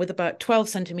with about 12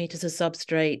 centimeters of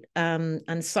substrate, and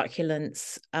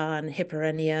succulents and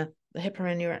Hyperrhenia. The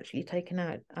Hyperrhenia are actually taken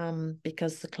out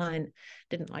because the client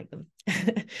didn't like them.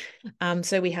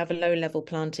 So we have a low-level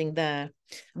planting there.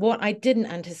 What I didn't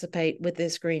anticipate with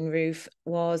this green roof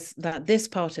was that this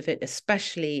part of it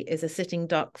especially is a sitting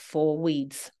duck for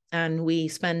weeds. And we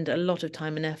spend a lot of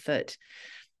time and effort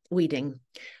weeding.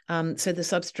 So the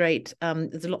substrate,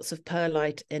 there's lots of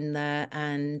perlite in there,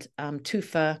 and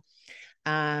tufa,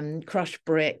 crushed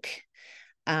brick,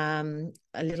 a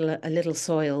little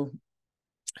soil.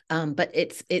 But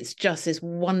it's just this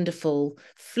wonderful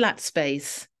flat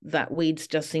space that weeds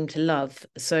just seem to love.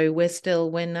 So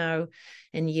we're now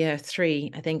in year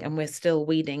 3, I think, and we're still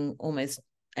weeding almost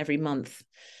every month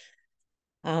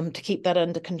to keep that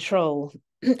under control.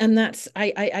 And that's,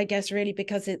 I guess, really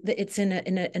because it's in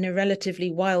a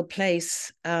relatively wild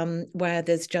place, where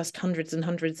there's just hundreds and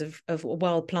hundreds of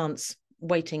wild plants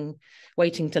waiting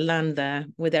to land there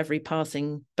with every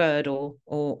passing bird or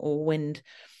wind.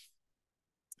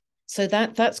 So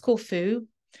that's Corfu.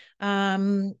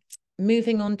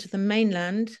 Moving on to the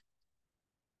mainland,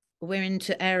 we're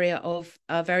into area of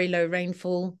very low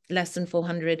rainfall, less than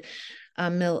 400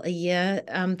 mil a year.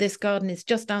 This garden is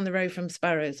just down the road from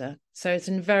Sparrosa, so it's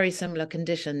in very similar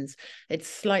conditions. It's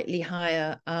slightly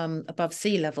higher above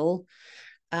sea level,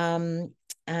 and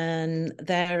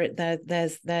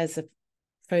there's a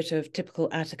photo of typical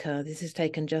Attica. This is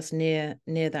taken just near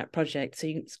that project, so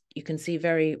you can see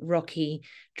very rocky,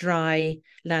 dry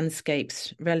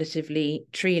landscapes, relatively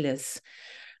treeless.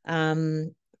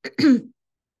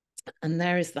 And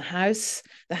there is the house.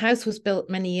 The house was built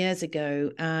many years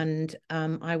ago, and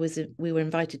we were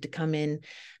invited to come in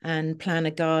and plan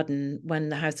a garden when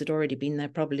the house had already been there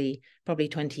probably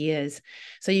 20 years.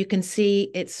 So you can see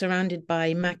it's surrounded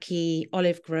by maquis,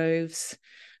 olive groves,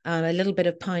 a little bit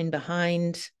of pine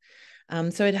behind.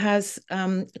 So it has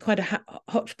quite a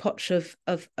hodgepodge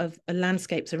of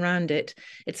landscapes around it.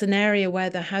 It's an area where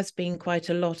there has been quite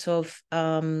a lot of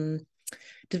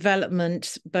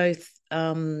development, both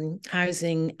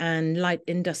housing and light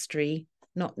industry,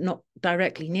 not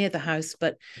directly near the house,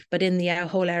 but in the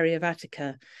whole area of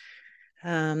Attica.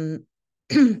 So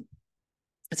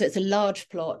it's a large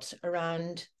plot,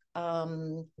 around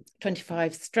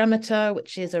 25 stremata,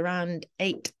 which is around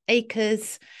 8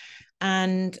 acres.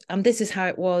 And this is how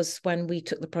it was when we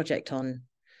took the project on.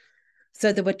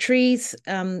 So there were trees,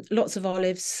 lots of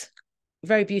olives,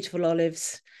 very beautiful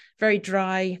olives, very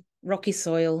dry, rocky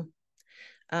soil,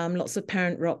 lots of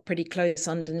parent rock pretty close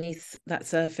underneath that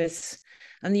surface,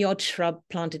 and the odd shrub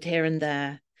planted here and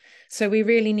there. So we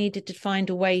really needed to find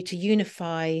a way to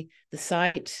unify the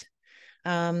site,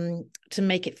 to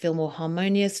make it feel more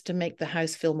harmonious, to make the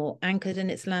house feel more anchored in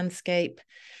its landscape,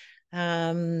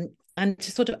 and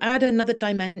to sort of add another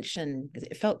dimension, because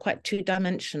it felt quite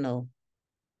two-dimensional.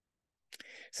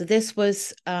 So this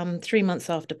was 3 months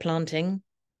after planting.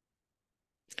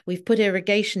 We've put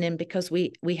irrigation in because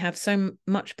we have so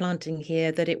much planting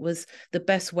here that it was the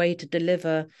best way to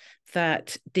deliver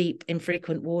that deep,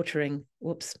 infrequent watering.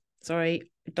 Whoops, sorry,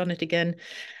 done it again.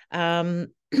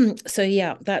 So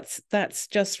yeah, that's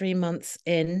just 3 months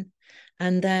in,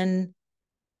 and then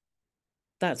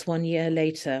that's 1 year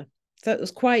later. So it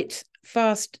was quite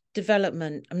fast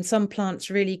development, and some plants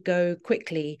really go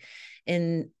quickly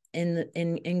in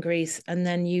Greece, and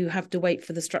then you have to wait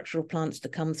for the structural plants to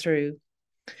come through.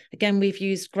 Again, we've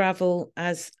used gravel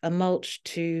as a mulch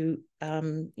to,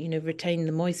 retain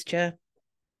the moisture.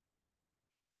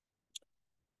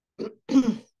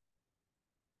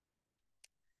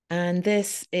 And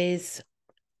this is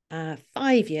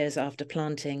 5 years after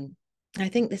planting. I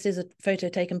think this is a photo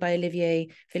taken by Olivier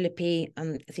Philippi,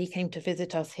 as he came to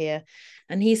visit us here.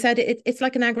 And he said it's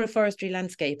like an agroforestry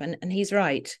landscape, and he's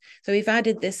right. So we've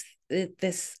added this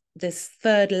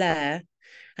third layer,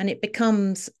 and it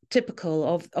becomes typical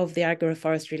of the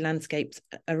agroforestry landscapes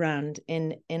around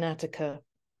in Attica.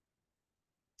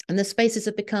 And the spaces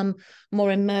have become more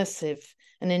immersive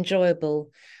and enjoyable.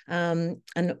 And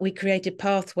we created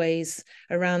pathways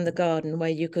around the garden where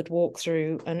you could walk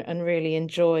through and really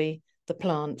enjoy the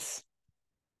plants.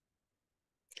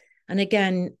 And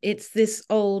again, it's this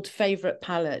old favorite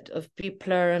palette of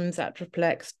Buplurums,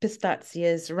 Atriplex,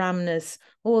 Pistachias, Rhamnus,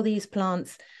 all these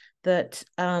plants that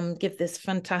give this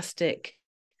fantastic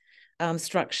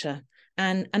structure.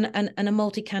 And a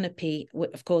multi-canopy,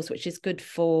 of course, which is good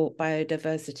for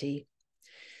biodiversity.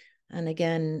 And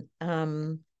again,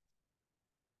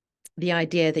 the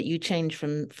idea that you change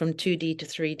from 2D to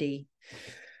 3D.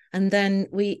 And then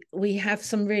we have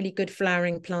some really good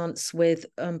flowering plants with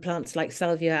plants like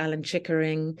Salvia Allen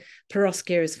Chickering.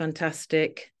 Peroskea is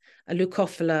fantastic. A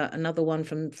Leucophila, another one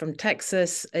from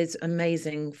Texas, is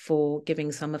amazing for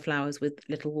giving summer flowers with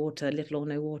little or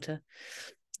no water.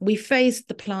 We phased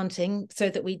the planting so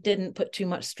that we didn't put too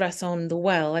much stress on the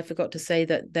well. I forgot to say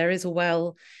that there is a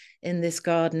well in this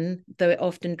garden, though it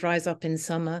often dries up in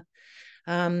summer.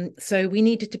 So we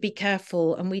needed to be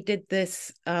careful, and we did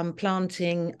this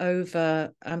planting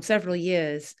over several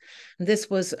years. And this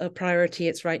was a priority.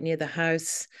 It's right near the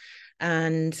house,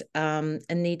 and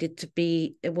needed to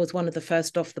be, it was one of the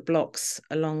first off the blocks,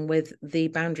 along with the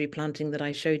boundary planting that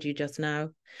I showed you just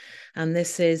now. And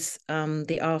this is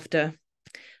the after.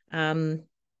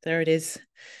 There it is,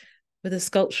 with a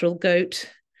sculptural goat,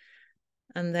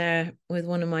 and there with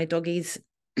one of my doggies.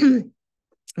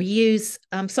 We use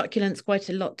succulents quite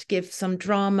a lot to give some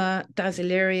drama.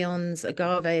 Dazzlerions,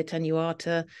 Agave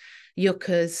attenuata,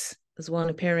 yuccas, there's one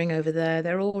appearing over there.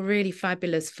 They're all really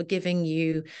fabulous for giving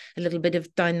you a little bit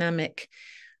of dynamism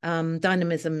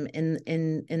in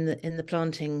the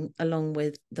planting along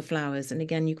with the flowers. And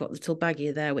again, you've got the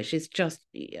Tulbagia there, which is just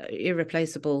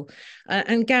irreplaceable.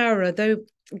 And Gaura, though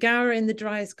Gaura in the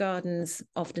driest gardens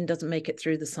often doesn't make it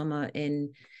through the summer in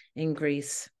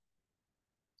Greece.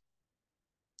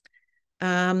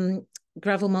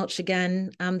 Gravel mulch again.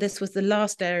 This was the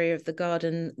last area of the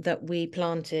garden that we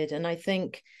planted, and I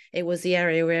think it was the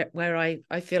area where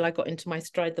I feel I got into my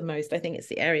stride the most. I think it's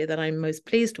the area that I'm most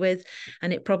pleased with,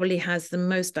 and it probably has the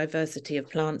most diversity of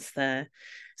plants there.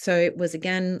 So it was,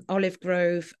 again, olive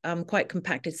grove, quite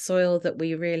compacted soil that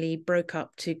we really broke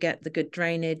up to get the good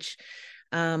drainage.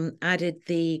 Added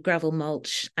the gravel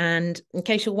mulch, and in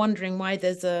case you're wondering why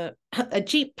there's a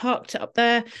Jeep parked up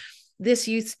there, this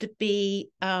used to be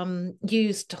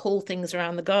used to haul things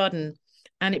around the garden,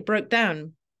 and it broke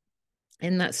down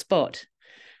in that spot.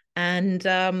 And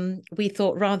we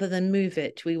thought, rather than move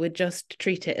it, we would just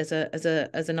treat it as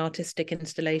an artistic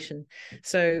installation.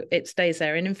 So it stays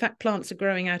there. And in fact, plants are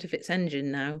growing out of its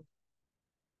engine now.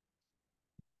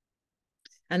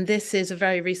 And this is a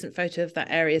very recent photo of that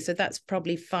area. So that's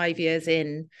probably 5 years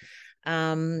in.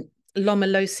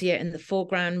 Lomelosia in the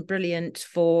foreground, brilliant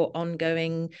for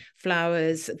ongoing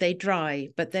flowers. They dry,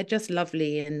 but they're just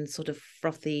lovely and sort of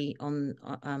frothy on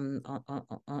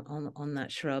that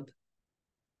shrub.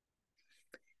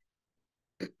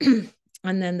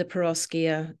 And then the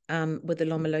Peroskea with the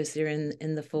Lomelosia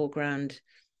in the foreground.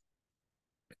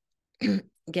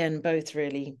 Again, both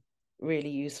really,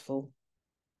 really useful.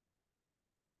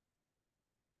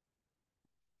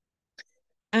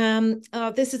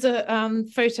 This is a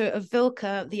photo of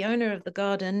Vilka, the owner of the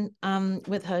garden,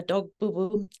 with her dog Boo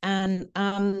Boo. And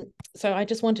so I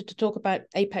just wanted to talk about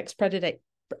apex predator.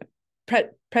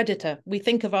 We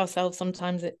think of ourselves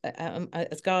sometimes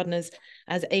as gardeners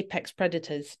as apex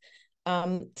predators.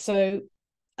 And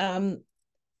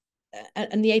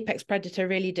the apex predator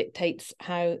really dictates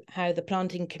how the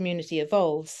planting community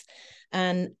evolves.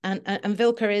 And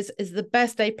Vilka is the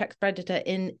best apex predator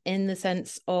in the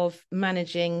sense of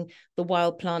managing the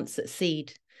wild plants that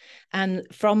seed, and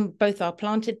from both our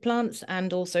planted plants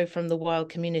and also from the wild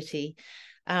community.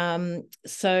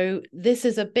 So this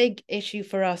is a big issue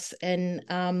for us in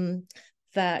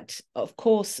that, of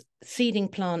course, seeding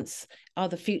plants are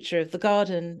the future of the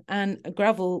garden, and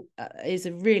gravel is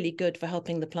really good for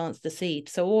helping the plants to seed.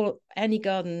 So any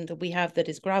garden that we have that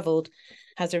is gravelled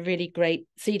has a really great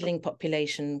seedling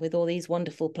population with all these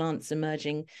wonderful plants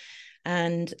emerging.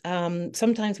 And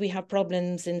sometimes we have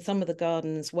problems in some of the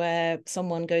gardens where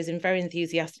someone goes in very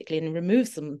enthusiastically and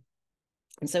removes them.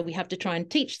 And so we have to try and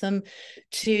teach them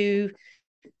to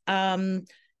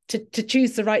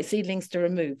choose the right seedlings to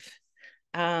remove.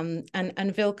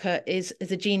 And Vilka is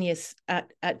a genius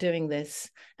at doing this,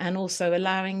 and also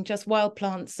allowing just wild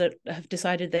plants that have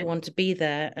decided they want to be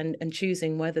there, and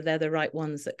choosing whether they're the right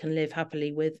ones that can live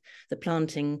happily with the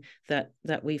planting that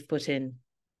we've put in.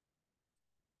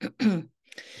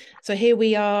 So here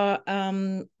we are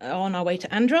on our way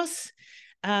to Andros.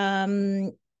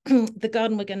 The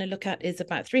garden we're going to look at is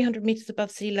about 300 meters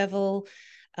above sea level,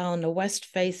 on a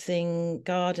west-facing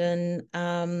garden.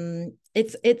 I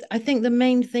think the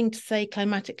main thing to say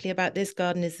climatically about this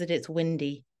garden is that it's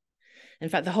windy. In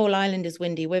fact, the whole island is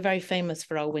windy. We're very famous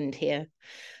for our wind here.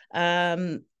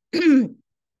 But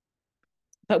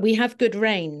we have good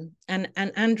rain, and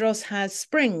Andros has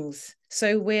springs,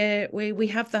 so we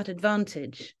have that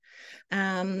advantage.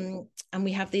 And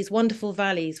we have these wonderful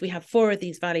valleys. We have 4 of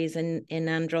these valleys in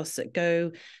Andros that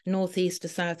go northeast to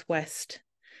southwest,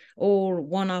 all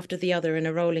one after the other in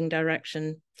a rolling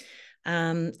direction.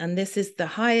 And this is the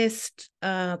highest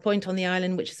point on the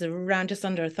island, which is around just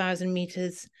under 1,000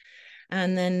 meters.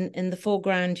 And then in the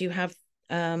foreground, you have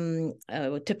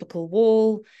a typical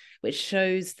wall, which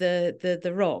shows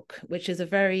the rock, which is a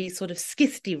very sort of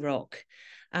schistty rock.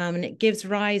 And it gives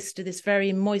rise to this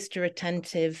very moisture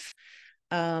attentive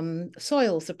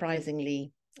soil,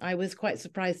 surprisingly. I was quite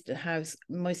surprised at how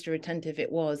moisture attentive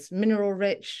it was. Mineral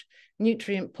rich,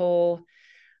 nutrient poor,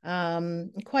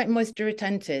 quite moisture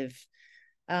attentive,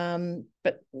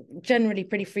 but generally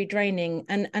pretty free draining.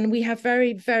 And we have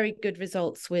very, very good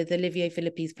results with Olivier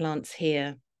Philippe's plants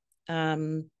here.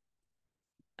 Zoomed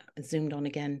on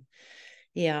again.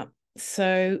 Yeah,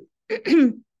 so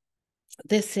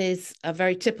this is a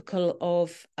very typical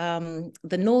of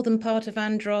the northern part of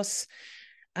Andros,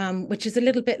 which is a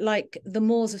little bit like the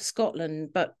moors of Scotland,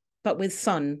 but with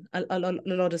sun, a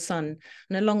lot of sun.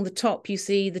 And along the top, you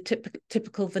see the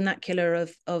typical vernacular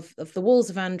of the walls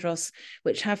of Andros,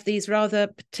 which have these rather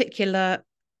particular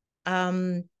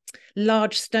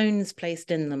large stones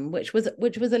placed in them, which was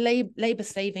a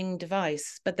labor-saving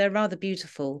device, but they're rather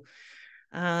beautiful.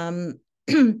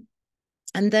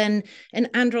 And then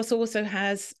Andros also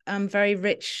has very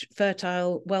rich,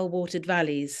 fertile, well-watered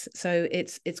valleys. So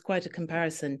it's quite a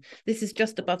comparison. This is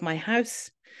just above my house.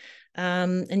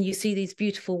 And you see these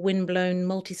beautiful wind-blown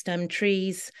multi-stem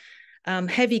trees,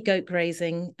 heavy goat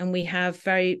grazing, and we have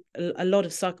a lot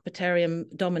of Sarcopaterium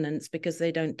dominance because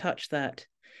they don't touch that.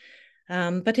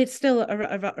 But it's still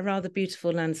a rather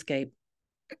beautiful landscape.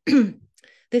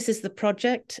 This is the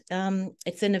project.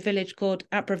 It's in a village called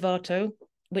Aprovato,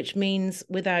 which means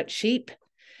without sheep.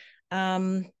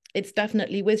 It's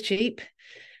definitely with sheep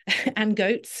and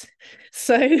goats.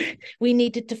 So we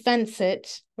needed to fence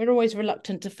it. We're always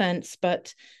reluctant to fence,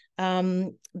 but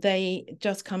they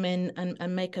just come in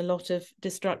and make a lot of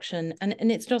destruction. And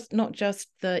it's just not just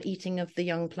the eating of the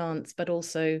young plants, but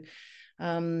also,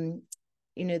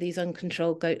 these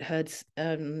uncontrolled goat herds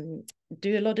do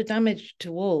a lot of damage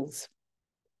to walls.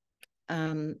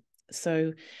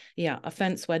 So yeah, a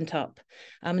fence went up.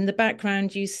 In the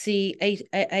background, you see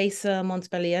Acer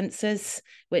montpelliensis,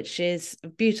 which is a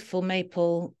beautiful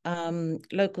maple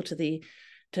local to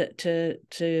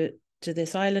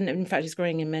this island. In fact, it's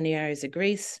growing in many areas of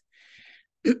Greece.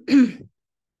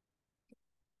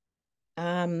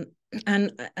 And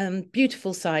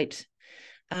beautiful site.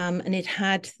 And it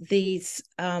had these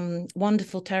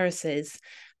wonderful terraces,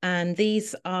 and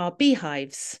these are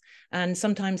beehives. And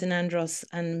sometimes in Andros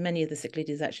and many of the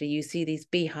Cyclades, actually, you see these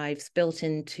beehives built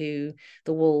into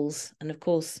the walls. And of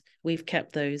course, we've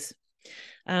kept those.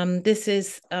 This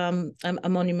is a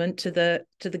monument to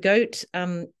the goat.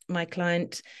 My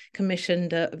client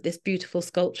commissioned this beautiful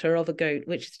sculpture of a goat,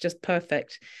 which is just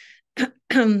perfect,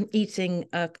 eating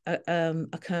a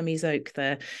Kermes oak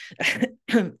there.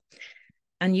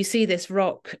 And you see this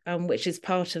rock, which is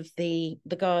part of the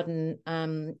garden,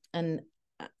 and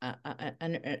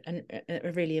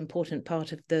a really important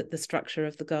part of the structure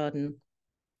of the garden.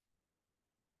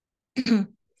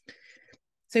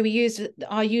 So we used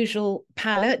our usual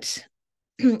palette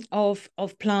of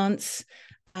plants,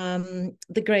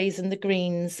 the greys and the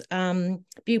greens.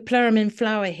 Bupleurum in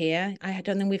flower here. I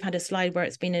don't think we've had a slide where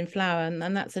it's been in flower,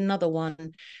 and that's another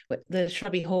one, the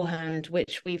shrubby hoarhound,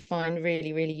 which we find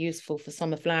really, really useful for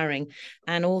summer flowering.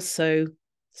 And also,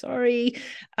 the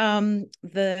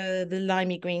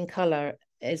limey green color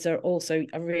is also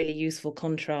a really useful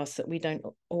contrast that we don't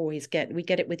always get. We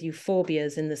get it with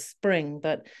euphorbias in the spring,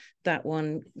 but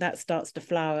that starts to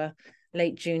flower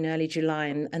late June, early July,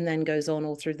 and then goes on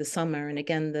all through the summer. And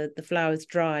again, the flowers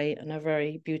dry and are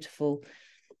very beautiful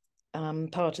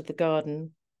part of the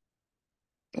garden.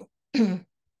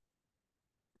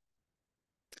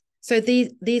 So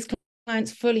these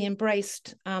clients fully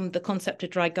embraced the concept of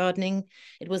dry gardening.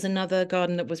 It was another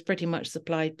garden that was pretty much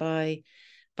supplied by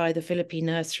the Philippine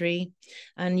nursery.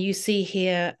 And you see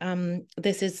here,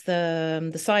 this is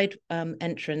the side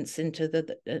entrance into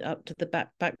the up to the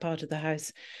back part of the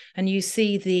house. And you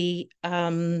see the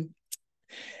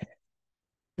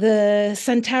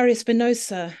Santaria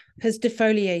spinosa has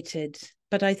defoliated,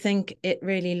 but I think it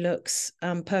really looks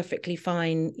perfectly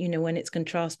fine, you know, when it's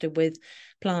contrasted with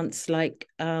plants like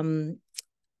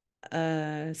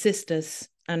cistus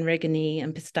and regani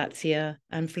and pistacia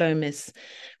and phlomis,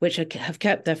 which have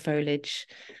kept their foliage.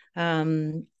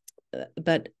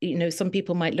 But, you know, some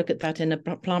people might look at that in a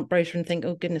plant brochure and think,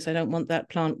 oh, goodness, I don't want that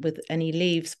plant with any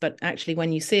leaves. But actually,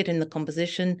 when you see it in the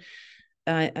composition,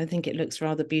 I think it looks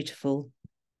rather beautiful.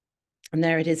 And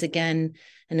there it is again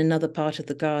in another part of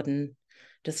the garden,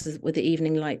 just with the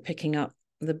evening light picking up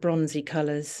the bronzy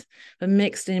colours, but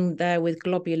mixed in there with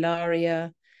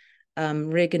globularia,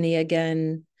 regani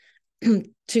again,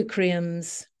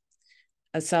 teucriums,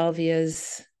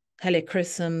 salvias,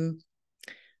 helichrysum.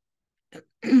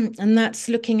 And that's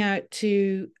looking out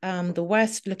to the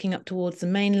west, looking up towards the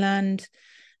mainland.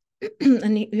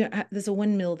 And there's a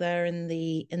windmill there in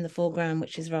the foreground,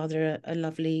 which is rather a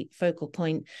lovely focal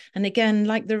point. And again,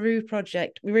 like the Rue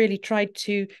project, we really tried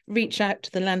to reach out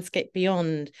to the landscape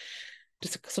beyond,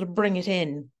 just sort of bring it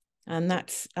in. And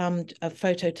that's a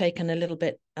photo taken a little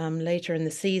bit later in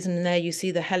the season. And there you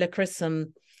see the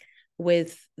helichrysum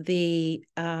with the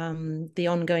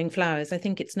ongoing flowers. I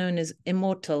think it's known as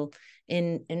immortal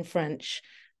in French.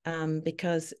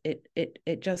 Because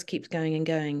it just keeps going and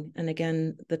going. And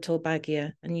again, the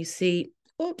tolbagia, and you see,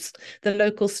 oops, the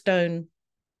local stone,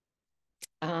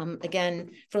 again,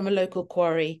 from a local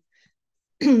quarry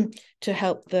to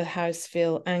help the house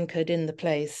feel anchored in the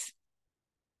place.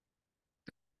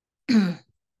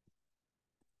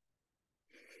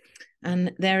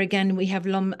 And there again, we have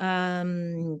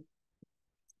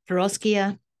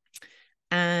Perovskia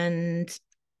and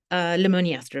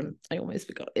Lemoniastrum. I almost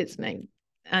forgot its name.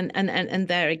 And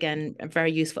there again,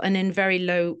 very useful, and in very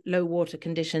low water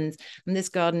conditions. And this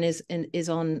garden is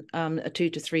on a 2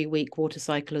 to 3 week water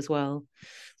cycle as well.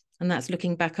 And that's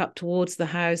looking back up towards the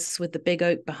house with the big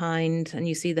oak behind, and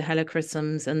you see the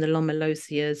helichrysums and the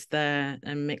lomelosias there,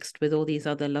 and mixed with all these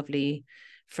other lovely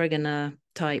Fregona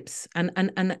types and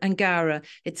gaura.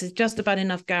 It's just about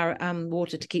enough gaura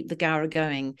water to keep the gaura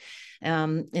going.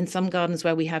 In some gardens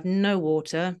where we have no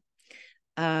water,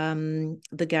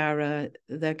 the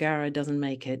gaura doesn't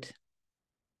make it.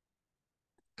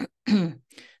 And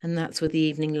that's with the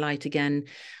evening light again.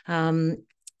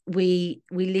 We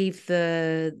leave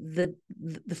the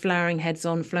flowering heads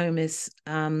on phlomis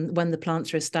when the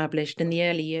plants are established. In the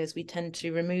early years, we tend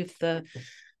to remove the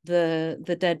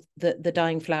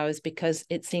dying flowers because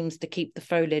it seems to keep the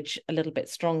foliage a little bit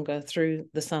stronger through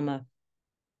the summer.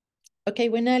 Okay,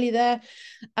 we're nearly there.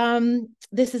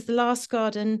 This is the last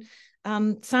garden.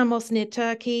 Samos near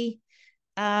Turkey.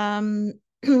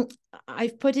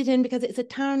 I've put it in because it's a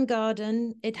town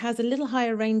garden. It has a little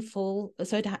higher rainfall,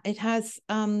 so it has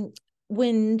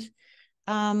wind,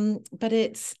 but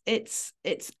it's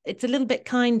a little bit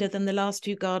kinder than the last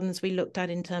two gardens we looked at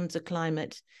in terms of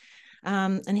climate.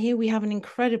 And here we have an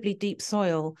incredibly deep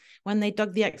soil. When they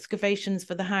dug the excavations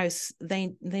for the house,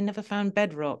 they never found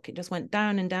bedrock. It just went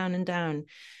down and down and down.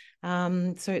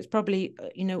 So it's probably,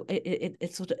 you know,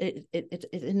 it's sort of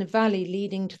in a valley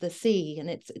leading to the sea, and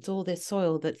it's all this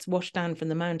soil that's washed down from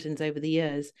the mountains over the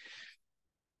years.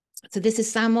 So this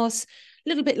is Samos, a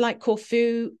little bit like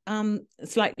Corfu,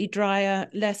 slightly drier,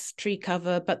 less tree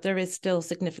cover, but there is still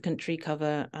significant tree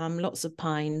cover, lots of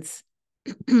pines.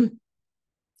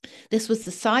 This was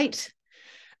the site.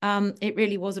 It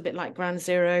really was a bit like Ground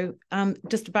Zero.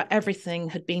 Just about everything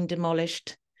had been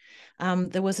demolished.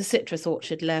 There was a citrus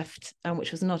orchard left,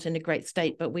 which was not in a great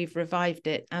state, but we've revived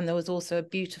it. And there was also a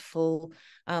beautiful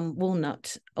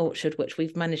walnut orchard, which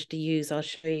we've managed to use. I'll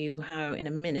show you how in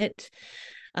a minute.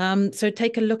 So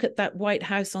take a look at that white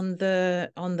house on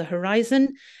the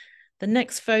horizon. The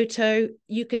next photo,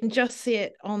 you can just see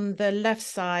it on the left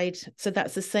side. So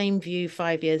that's the same view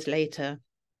 5 years later.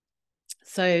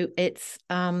 So it's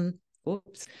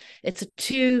it's a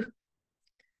two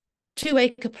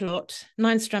acre plot,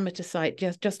 9 strata site,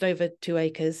 just over 2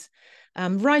 acres,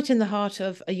 right in the heart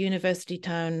of a university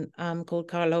town called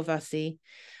Karlovasi.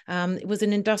 It was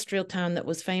an industrial town that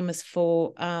was famous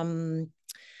for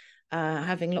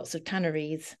having lots of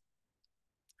tanneries.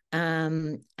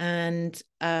 and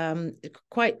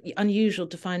quite unusual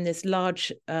to find this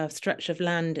large stretch of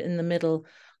land in the middle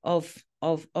of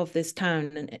this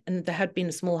town, and there had been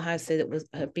a small house there that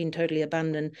had been totally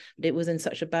abandoned, but it was in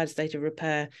such a bad state of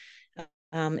repair.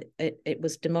 It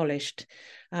was demolished,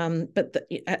 but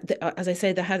as I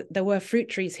say, there were fruit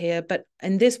trees here, but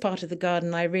in this part of the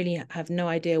garden I really have no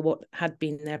idea what had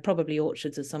been there, probably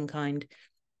orchards of some kind.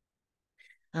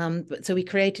 But so we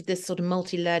created this sort of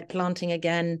multi-layered planting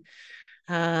again.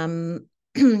 There's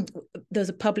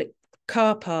a public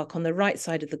car park on the right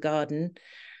side of the garden,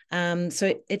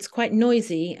 so it's quite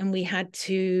noisy, and we had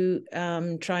to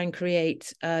try and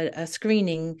create a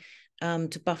screening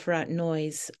to buffer out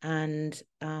noise, and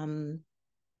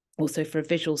also for a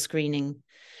visual screening.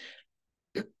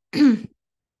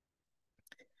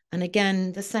 And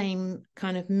again, the same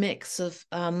kind of mix of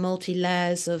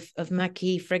multi-layers of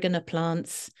Mackay frigana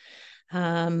plants.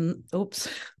 Oops,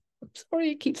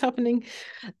 sorry, it keeps happening.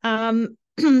 And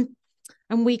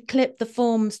we clip the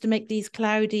forms to make these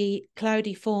cloudy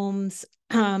forms,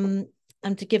 and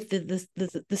to give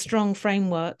the strong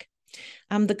framework.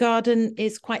 The garden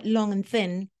is quite long and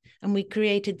thin, and we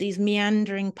created these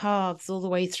meandering paths all the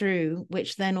way through,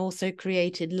 which then also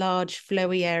created large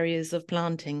flowy areas of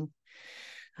planting.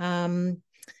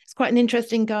 It's quite an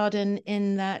interesting garden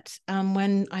in that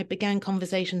when I began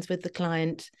conversations with the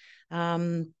client,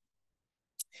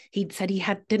 he said he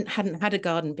hadn't had a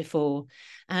garden before,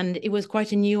 and it was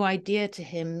quite a new idea to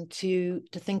him to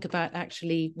think about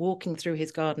actually walking through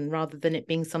his garden rather than it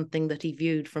being something that he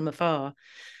viewed from afar.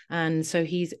 And so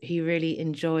he really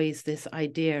enjoys this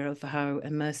idea of how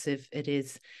immersive it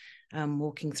is,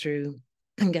 walking through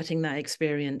and getting that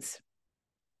experience.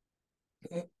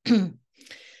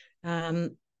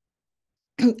 Again,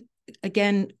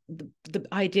 the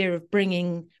idea of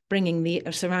bringing the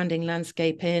surrounding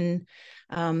landscape in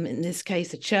this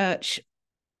case, a church.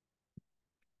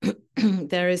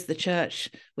 There is the church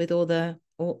with all the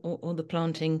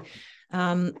planting,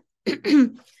 and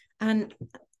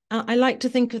I like to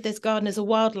think of this garden as a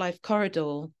wildlife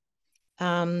corridor,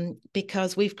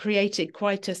 because we've created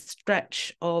quite a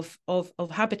stretch of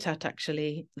habitat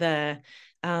actually there,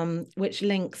 which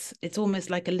links. It's almost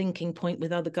like a linking point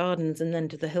with other gardens and then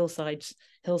to the hillsides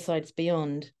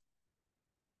beyond.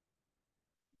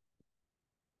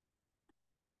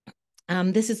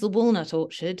 This is the walnut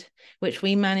orchard, which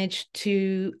we managed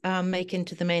to make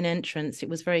into the main entrance. It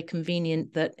was very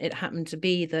convenient that it happened to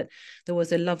be that there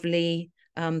was a lovely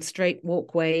straight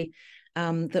walkway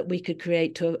that we could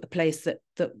create to a place that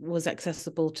was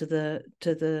accessible to the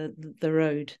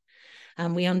road.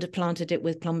 And we underplanted it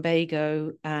with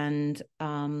plumbago and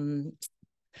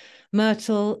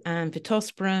myrtle and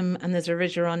phytosporum, and there's a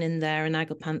rhizoron in there and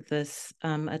agapanthus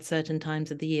at certain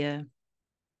times of the year.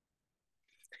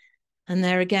 And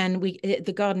there again,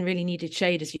 the garden really needed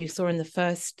shade, as you saw in the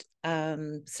first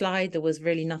slide. There was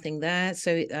really nothing there,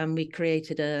 so we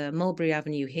created a mulberry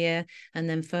avenue here, and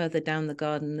then further down the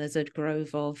garden there's a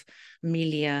grove of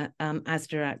Melia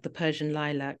asderac, the Persian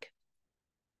lilac.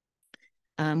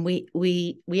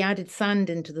 We added sand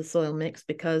into the soil mix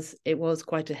because it was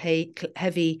quite a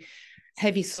heavy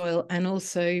soil, and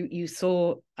also you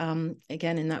saw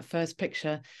again in that first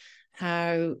picture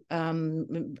how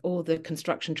all the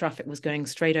construction traffic was going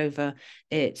straight over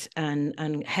it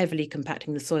and heavily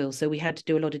compacting the soil. So we had to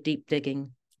do a lot of deep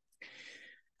digging.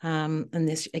 And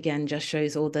this again just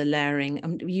shows all the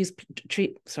layering. We used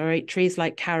trees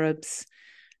like carobs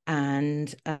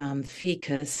and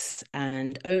ficus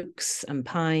and oaks and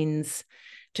pines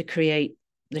to create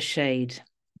the shade.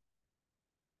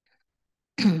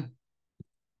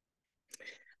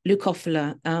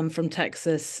 Leucophila from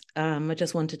Texas. I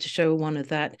just wanted to show one of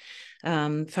that.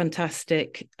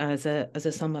 Fantastic as a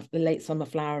late summer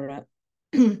flowerer.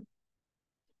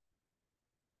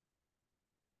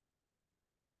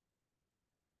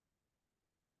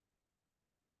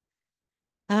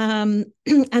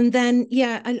 And then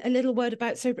a little word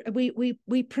about, so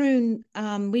we prune,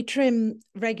 we trim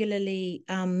regularly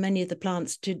many of the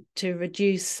plants to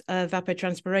reduce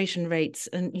evapotranspiration rates,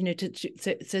 and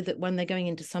so that when they're going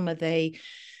into summer they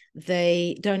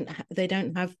don't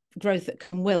have growth that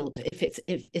can wilt if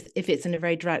it's in a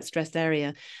very drought stressed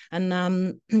area.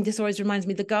 And this always reminds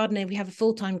me, the gardener, we have a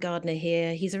full-time gardener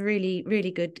here. He's a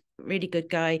really good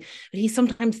guy, but he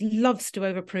sometimes loves to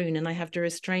over prune, and I have to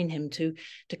restrain him to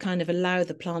kind of allow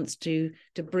the plants to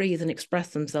breathe and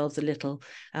express themselves a little,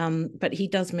 but he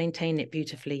does maintain it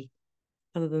beautifully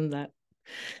other than that.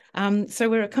 So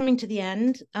we're coming to the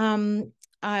end.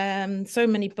 So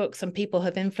many books and people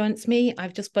have influenced me.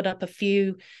 I've just put up a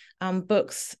few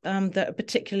books that are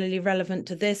particularly relevant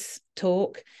to this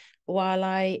talk. while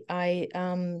I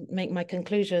make my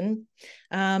conclusion.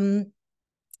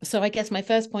 So I guess my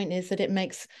first point is that it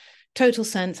makes total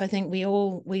sense. I think we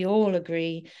all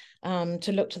agree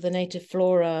to look to the native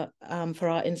flora for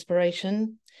our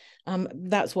inspiration.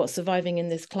 That's what's surviving in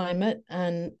this climate,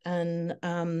 and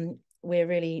we're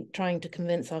really trying to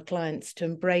convince our clients to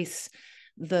embrace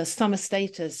the summer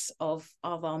status of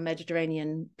our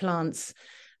Mediterranean plants.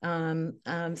 So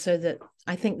that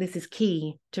I think this is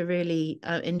key to really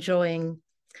enjoying,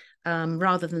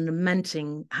 rather than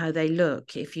lamenting how they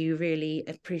look, if you really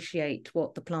appreciate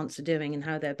what the plants are doing and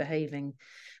how they're behaving.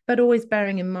 But always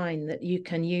bearing in mind that you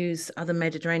can use other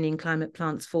Mediterranean climate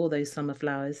plants for those summer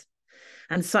flowers.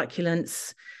 And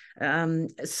succulents,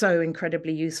 so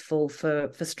incredibly useful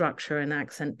for structure and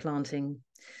accent planting.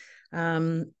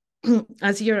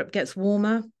 As Europe gets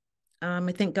warmer,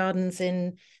 I think gardens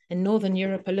in Northern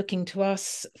Europe are looking to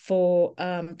us for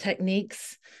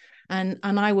techniques. And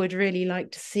I would really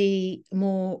like to see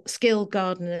more skilled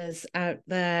gardeners out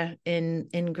there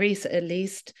in Greece, at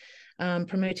least,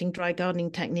 promoting dry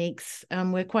gardening techniques.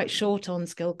 We're quite short on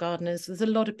skilled gardeners. There's a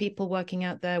lot of people working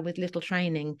out there with little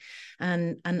training,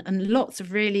 and lots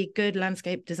of really good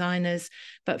landscape designers,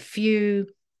 but few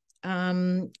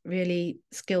really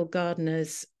skilled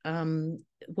gardeners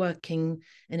working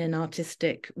in an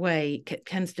artistic way. It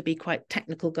tends to be quite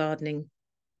technical gardening.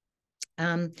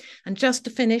 And just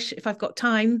to finish, if I've got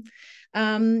time,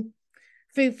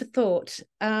 food for thought.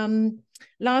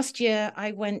 Last year,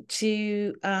 I went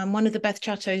to one of the Beth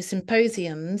Chatto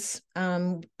symposiums,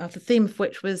 the theme of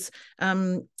which was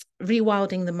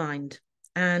rewilding the mind.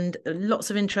 And lots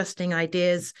of interesting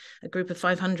ideas. A group of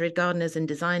 500 gardeners and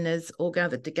designers all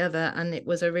gathered together, and it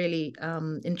was a really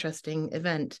interesting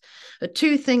event.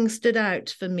 Two things stood out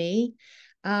for me.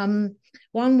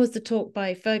 One was the talk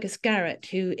by Fergus Garrett,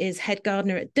 who is head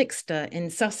gardener at Dixter in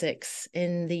Sussex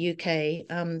in the UK,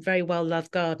 very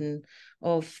well-loved garden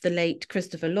of the late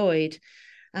Christopher Lloyd.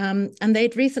 And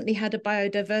they'd recently had a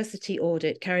biodiversity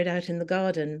audit carried out in the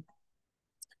garden.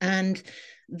 And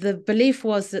the belief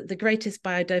was that the greatest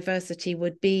biodiversity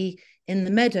would be in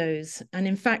the meadows. And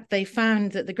in fact, they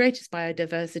found that the greatest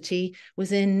biodiversity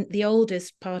was in the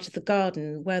oldest part of the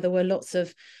garden, where there were lots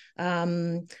of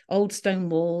old stone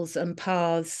walls and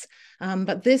paths.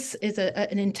 But this is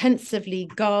an intensively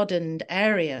gardened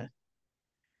area.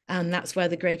 And that's where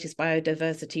the greatest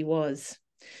biodiversity was.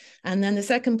 And then the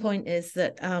second point is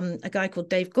that a guy called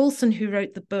Dave Goulson, who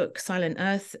wrote the book Silent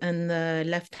Earth in the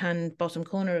left-hand bottom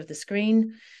corner of the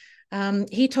screen,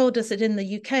 he told us that in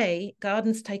the UK,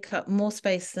 gardens take up more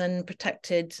space than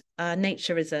protected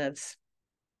nature reserves,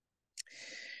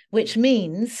 which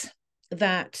means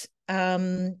that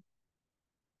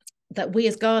that we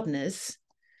as gardeners,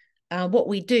 what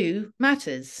we do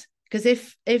matters. Because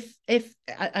if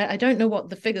I don't know what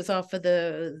the figures are for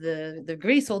the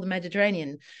Greece or the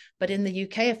Mediterranean, but in the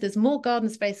UK, if there's more garden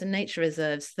space and nature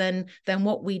reserves, then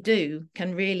what we do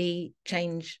can really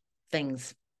change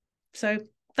things. So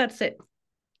that's it.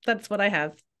 That's what I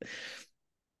have.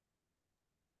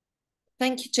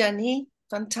 Thank you, Jenny.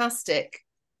 Fantastic.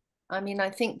 I mean,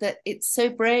 I think that it's so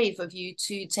brave of you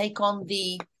to take on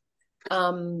the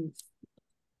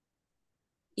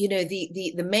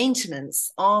the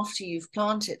maintenance after you've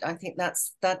planted. I think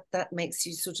that makes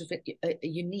you sort of a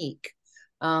unique,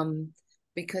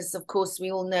 because of course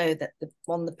we all know that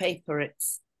on the paper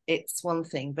it's one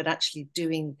thing, but actually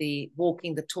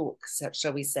walking the talk,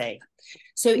 shall we say.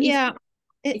 So yeah,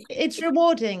 it's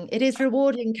rewarding. It is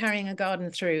rewarding carrying a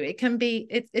garden through. It can be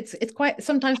it's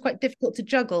sometimes quite difficult to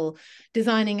juggle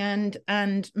designing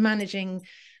and managing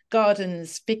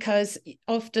gardens, because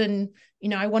often,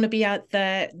 I want to be out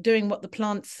there doing what the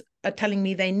plants are telling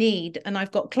me they need, and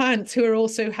I've got clients who are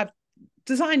also have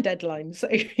design deadlines, so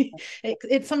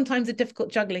it's sometimes a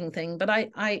difficult juggling thing, but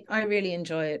I really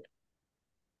enjoy it.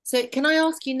 So can I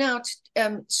ask you now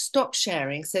to stop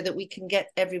sharing so that we can get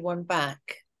everyone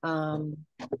back?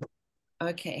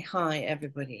 Okay, hi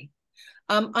everybody.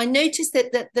 I noticed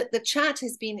that the chat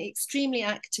has been extremely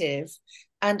active,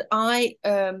 and I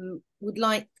would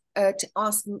like to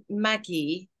ask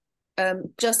Maggie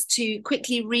just to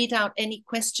quickly read out any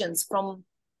questions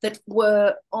that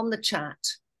were on the chat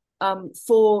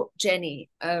for Jenny,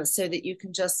 so that you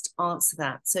can just answer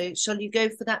that. So shall you go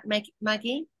for that,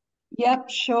 Maggie? Yep,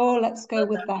 sure. Let's go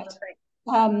with that.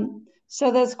 So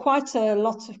there's quite a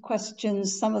lot of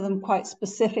questions, some of them quite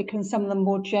specific and some of them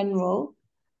more general.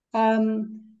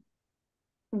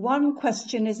 One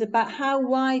question is about how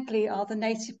widely are the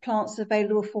native plants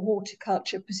available for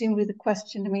horticulture? Presumably the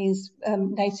question means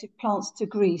native plants to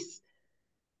Greece.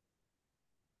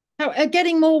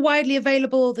 Getting more widely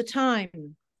available all the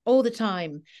time. all the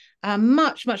time.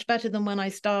 Much, much better than when I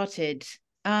started.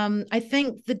 I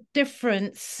think the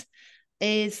difference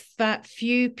is that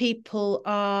few people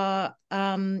are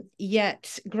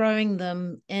yet growing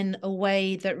them in a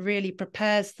way that really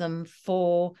prepares them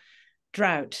for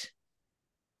drought.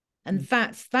 And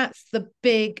that's the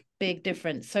big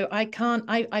difference. So I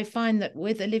find that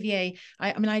with Olivier,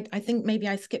 I think maybe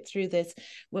I skipped through this.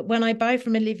 When I buy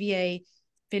from Olivier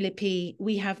Philippi,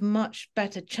 we have much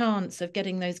better chance of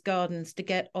getting those gardens to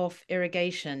get off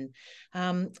irrigation.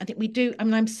 I think we do. I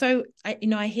mean,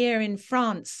 I hear in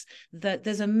France that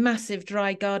there's a massive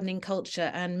dry gardening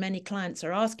culture and many clients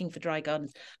are asking for dry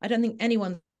gardens. I don't think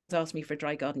anyone's asked me for a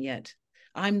dry garden yet.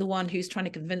 I'm the one who's trying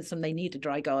to convince them they need a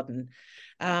dry garden.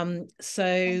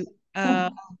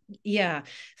 Yeah.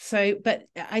 So, but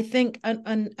I think,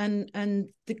 and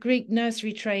the Greek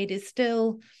nursery trade is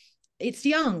still, it's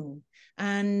young,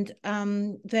 and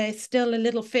they're still a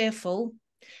little fearful,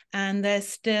 and they're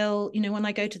still, when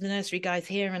I go to the nursery guys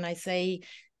here and I say,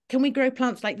 can we grow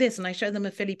plants like this? And I show them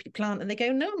a Philippi plant and they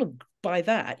go, no, no, buy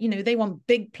that. They want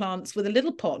big plants with a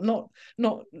little pot, not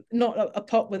a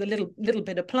pot with a little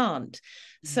bit of plant.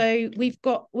 So we've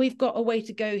got a way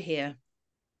to go here.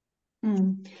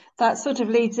 That sort of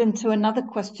leads into another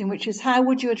question, which is, how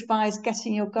would you advise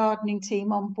getting your gardening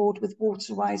team on board with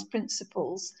water-wise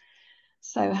principles?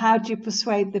 So how do you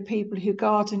persuade the people who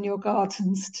garden your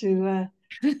gardens to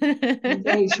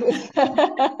engage with?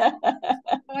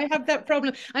 I have that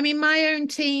problem. I mean, my own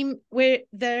team,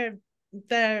 they're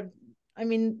I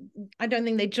mean, I don't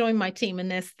think they join my team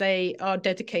unless they are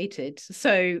dedicated.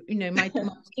 So, my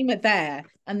team are there,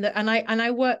 and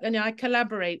I work, and I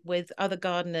collaborate with other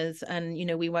gardeners, and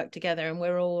we work together, and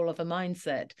we're all of a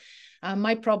mindset.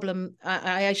 My problem,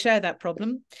 I share that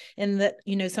problem in that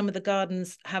some of the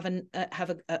gardens have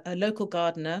a local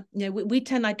gardener. We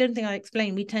tend, I don't think I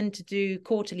explained, we tend to do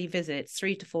quarterly visits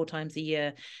 3 to 4 times a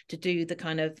year to do the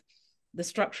kind of the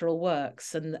structural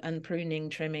works and pruning,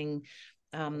 trimming,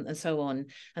 and so on.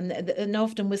 And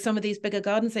often with some of these bigger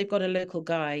gardens, they've got a local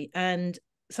guy, and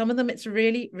some of them it's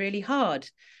really, really hard.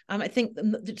 I think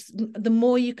the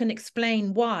more you can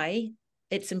explain why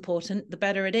it's important, the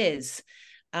better it is.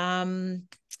 Yeah,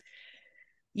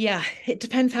 it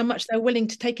depends how much they're willing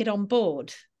to take it on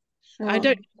board. Sure. I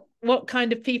don't know what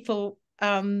kind of people.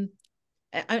 Some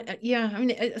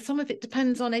of it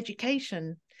depends on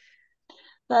education.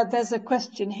 There's a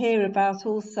question here about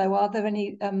also, are there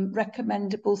any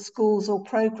recommendable schools or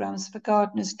programs for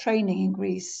gardeners training in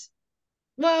Greece?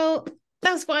 Well,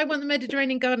 that's what I want the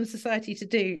Mediterranean Garden Society to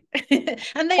do.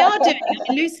 And they are doing it.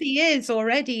 Lucy is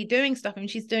already doing stuff. I mean,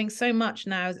 she's doing so much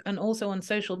now, and also on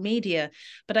social media.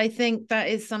 But I think that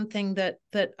is something that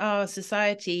our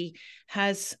society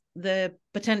has the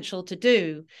potential to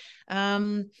do.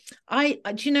 I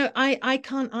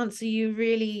can't answer you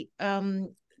really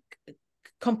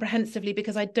comprehensively,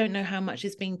 because I don't know how much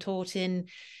is being taught in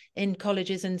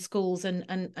colleges and schools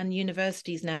and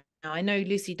universities now. I know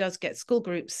Lucy does get school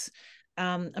groups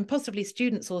and possibly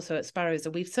students also at Sparrows.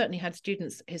 We've certainly had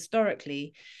students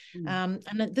historically, and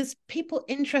there's people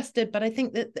interested, but I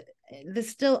think that there's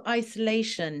still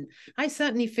isolation. I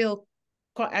certainly feel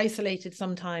quite isolated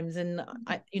sometimes, and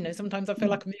sometimes I feel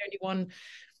like I'm the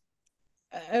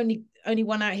only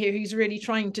one out here who's really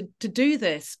trying to do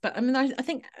this. But I mean, I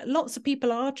think lots of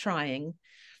people are trying,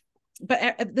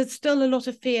 but there's still a lot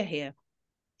of fear here.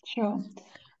 Sure.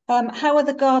 How are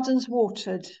the gardens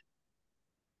watered?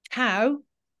 How?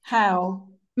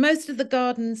 Most of the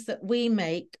gardens that we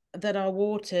make that are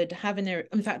watered have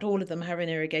in fact, all of them have an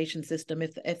irrigation system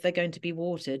if they're going to be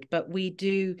watered. But we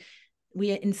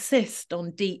insist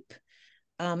on deep,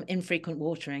 infrequent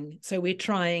watering. So we're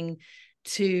trying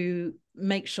to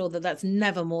make sure that that's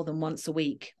never more than once a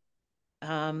week.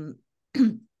 I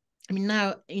mean,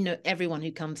 now everyone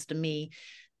who comes to me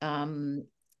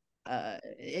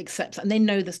accepts, and they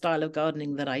know the style of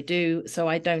gardening that I do, so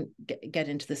I don't get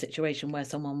into the situation where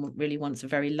someone really wants a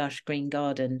very lush green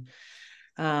garden.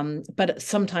 But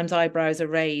sometimes eyebrows are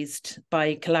raised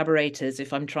by collaborators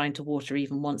if I'm trying to water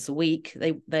even once a week.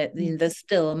 There's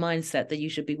still a mindset that you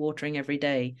should be watering every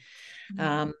day.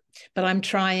 But I'm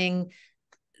trying.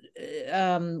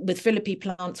 With Philippi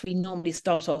plants, we normally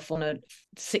start off on a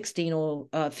 16 or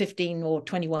 15 or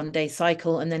 21 day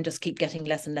cycle, and then just keep getting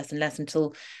less and less and less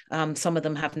until some of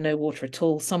them have no water at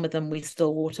all. Some of them we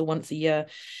still water once a year,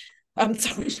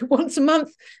 once a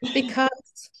month,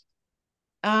 because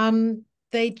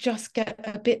they just get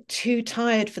a bit too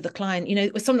tired for the client.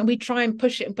 Something we try and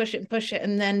push it and push it and push it,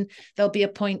 and then there'll be a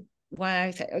point where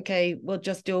I say, okay, we'll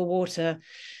just do a water.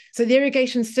 So the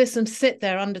irrigation systems sit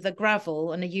there under the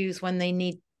gravel and are used when they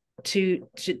need to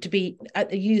be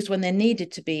used when they're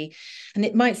needed to be. And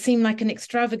it might seem like an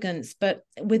extravagance, but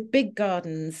with big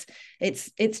gardens,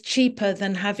 it's cheaper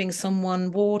than having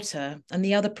someone water. And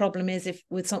the other problem is if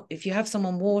you have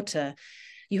someone water,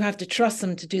 you have to trust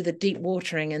them to do the deep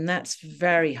watering, and that's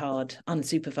very hard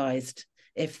unsupervised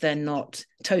if they're not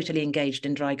totally engaged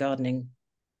in dry gardening.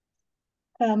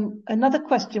 Another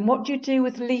question, what do you do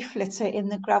with leaf litter in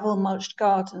the gravel mulched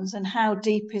gardens, and how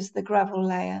deep is the gravel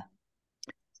layer?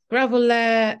 Gravel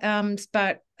layer, it's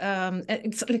about,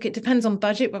 look, it depends on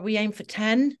budget, but we aim for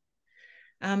 10.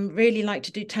 Really like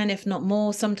to do 10, if not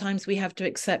more. Sometimes we have to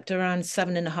accept around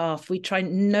 7.5. We try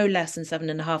no less than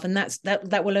 7.5, and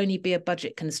that will only be a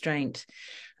budget constraint.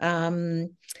 And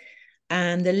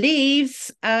the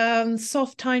leaves,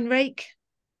 soft tine rake.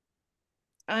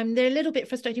 They're a little bit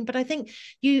frustrating, but I think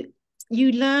you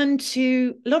learn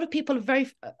to, a lot of people are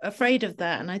very afraid of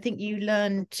that. And I think you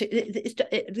learn to,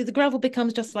 the gravel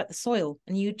becomes just like the soil,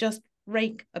 and you just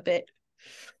rake a bit.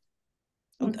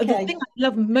 Okay. The thing I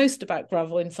love most about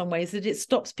gravel in some ways is that it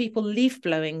stops people leaf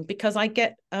blowing, because I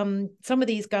get some of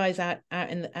these guys out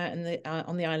on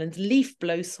the islands leaf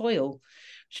blow soil,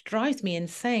 which drives me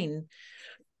insane.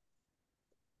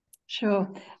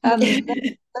 Sure.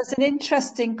 There's an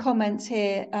interesting comment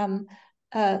here.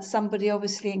 Somebody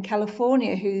obviously in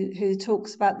California who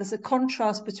talks about there's a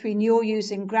contrast between you're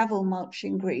using gravel mulch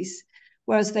in Greece,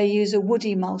 whereas they use a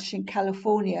woody mulch in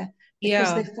California,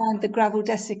 because they find the gravel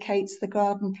desiccates the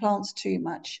garden plants too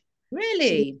much.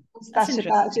 Really? So that's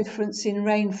about a difference in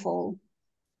rainfall.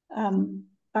 That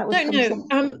would don't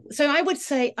know. So I would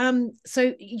say,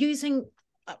 so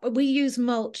we use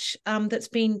mulch that's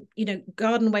been,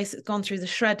 garden waste that's gone through the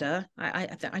shredder.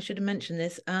 I should have mentioned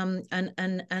this,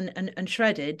 and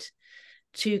shredded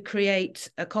to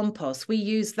create a compost. We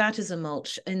use that as a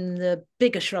mulch in the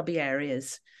bigger shrubby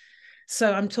areas.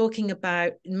 So I'm talking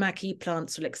about maquis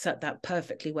plants will accept that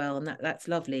perfectly well, and that's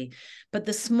lovely. But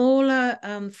the smaller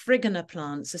frigana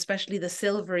plants, especially the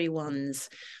silvery ones,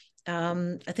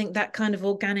 I think that kind of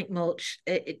organic mulch,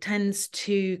 it tends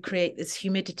to create this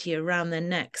humidity around their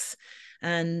necks,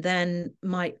 and then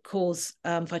might cause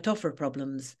phytophthora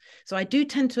problems. So I do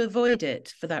tend to avoid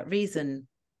it for that reason.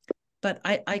 But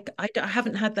I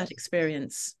haven't had that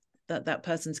experience that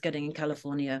person's getting in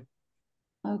California.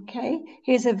 Okay,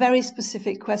 here's a very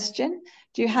specific question.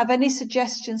 Do you have any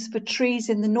suggestions for trees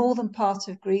in the northern part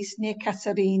of Greece near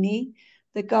Katerini?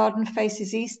 The garden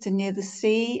faces east and near the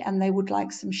sea, and they would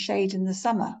like some shade in the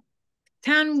summer.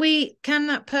 Can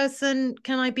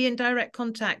I be in direct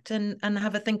contact and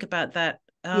have a think about that?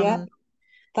 Yeah,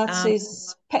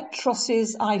 that's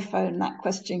Petros's iPhone that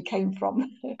question came from.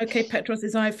 Okay,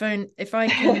 Petros's iPhone. If I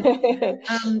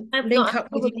can link up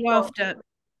with you after.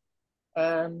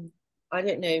 I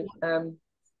don't know.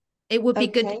 It would be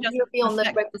good to just you'll be on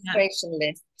the registration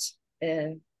list.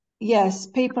 Yes,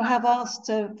 people have asked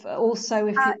also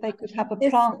if they could have a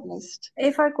plant list.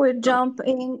 If I could jump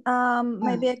in,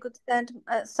 maybe I could send.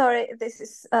 Sorry,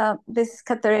 this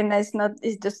Katerina is not.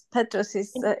 It's just Petros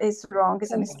is wrong.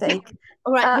 It's a mistake.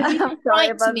 All right. If you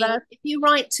write to me, if you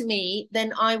write to me,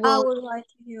 then I will. I will write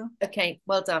to you. Okay.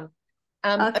 Well done.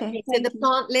 Okay. So the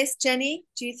plant list, Jenny.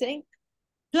 Do you think?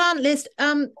 Plant list.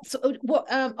 So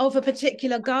what of a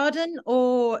particular garden,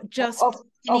 or just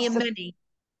any and many?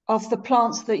 Of the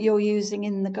plants that you're using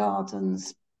in the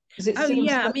gardens, because it seems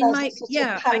that there's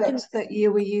a palette that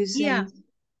you were using.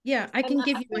 Yeah, I can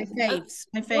give you my faves.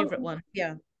 My favorite one.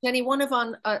 Yeah, Jenny, one of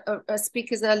our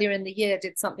speakers earlier in the year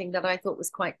did something that I thought was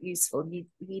quite useful.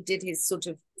 He did his sort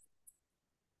of,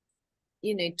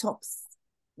 tops.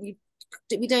 We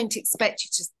don't expect you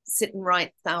to sit and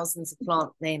write thousands of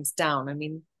plant names down. I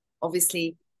mean,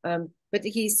 obviously, but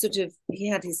he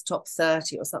had his top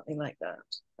 30 or something like that.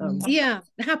 Yeah,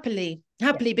 happily,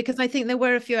 because I think there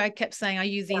were a few I kept saying I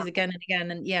use these again and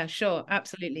again, and yeah, sure,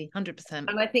 absolutely, 100%.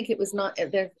 And I think it was not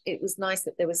there. It was nice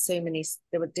that there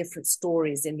were different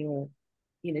stories in your,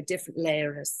 different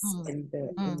layers in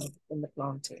the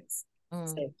plantings.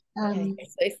 So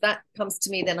if that comes to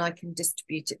me, then I can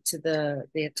distribute it to the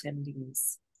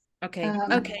attendees.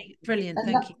 Okay, brilliant,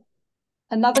 thank you.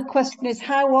 Another question is,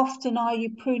 how often are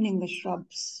you pruning the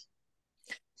shrubs?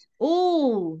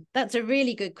 Oh, that's a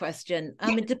really good question.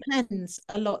 It depends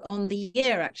a lot on the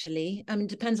year, actually. It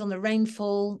depends on the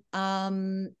rainfall,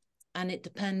 and it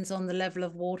depends on the level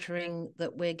of watering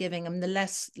that we're giving. The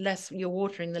less you're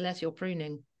watering, the less you're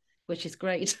pruning, which is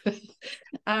great.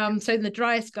 So in the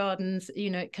driest gardens,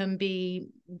 it can be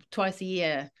twice a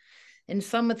year. In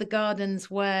some of the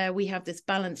gardens where we have this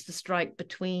balance to strike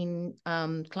between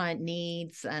client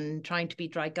needs and trying to be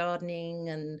dry gardening,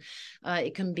 and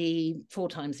it can be 4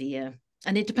 times a year.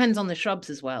 And it depends on the shrubs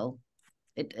as well.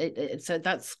 So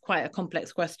that's quite a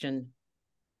complex question.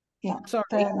 Yeah, sorry.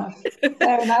 fair enough.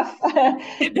 Fair enough.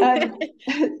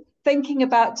 Thinking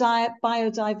about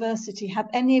biodiversity, have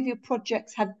any of your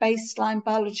projects had baseline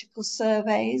biological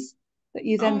surveys that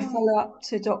you then follow up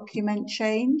to document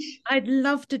change? I'd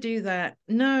love to do that.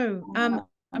 No,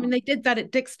 I mean, they did that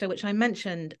at Dixter, which I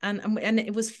mentioned, and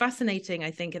it was fascinating.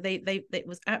 I think it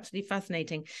was absolutely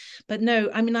fascinating. But no,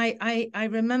 I mean, I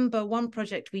remember one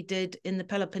project we did in the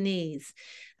Peloponnese,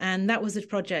 and that was a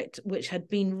project which had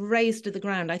been razed to the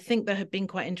ground. I think there had been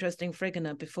quite interesting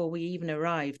frigana before we even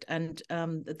arrived, and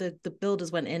the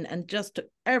builders went in and just took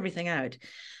everything out.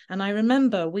 And I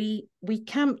remember we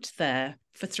camped there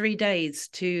for 3 days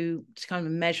to kind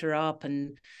of measure up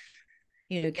and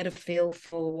get a feel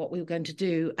for what we were going to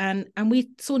do, and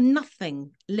we saw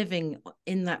nothing living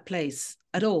in that place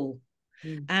at all.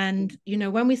 And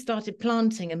when we started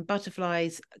planting and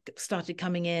butterflies started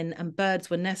coming in and birds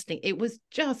were nesting, it was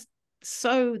just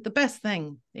the best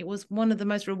thing. It was one of the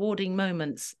most rewarding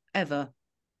moments ever.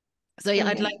 So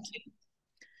yeah,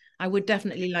 I would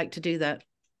definitely like to do that.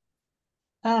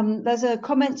 There's a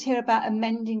comment here about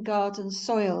amending garden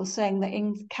soil, saying that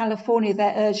in California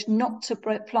they're urged to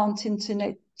plant into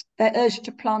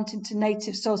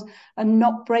native soils and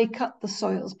not break up the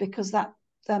soils because that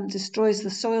destroys the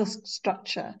soil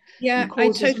structure. Yeah, and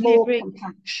causes I totally more agree.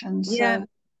 compaction. Yeah, so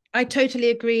I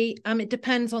totally agree. It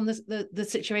depends on the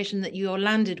situation that you're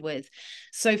landed with.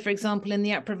 So, for example, in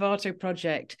the Approvato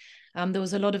project, there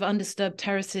was a lot of undisturbed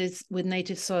terraces with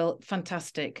native soil,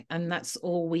 fantastic, and that's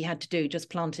all we had to do, just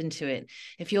plant into it.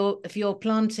 If you're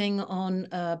planting on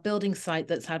a building site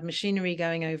that's had machinery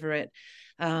going over it,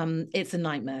 it's a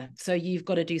nightmare. So you've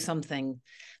got to do something.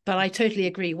 But I totally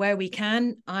agree. Where we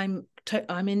can, I'm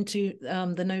into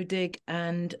the no dig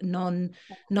and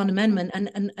non-amendment,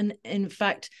 and in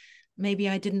fact, maybe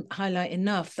I didn't highlight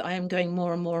enough that I am going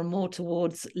more and more and more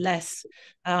towards less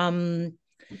additives.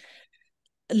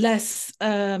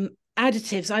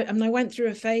 I went through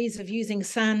a phase of using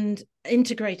sand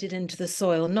integrated into the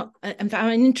soil. In fact,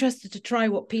 I'm interested to try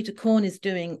what Peter Korn is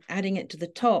doing, adding it to the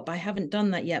top. I haven't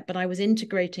done that yet, but I was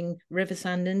integrating river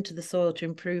sand into the soil to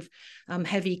improve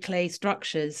heavy clay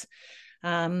structures.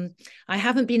 I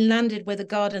haven't been landed with a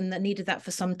garden that needed that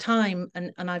for some time,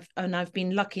 and I've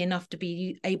been lucky enough to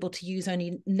be able to use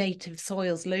only native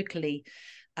soils locally,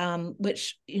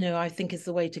 which I think is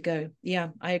the way to go. Yeah,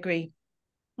 I agree.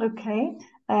 Okay,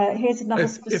 here's another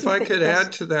specific if I could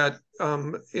add to that,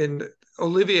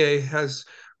 Olivier has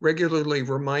regularly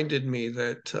reminded me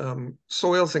that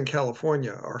soils in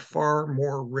California are far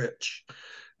more rich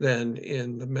than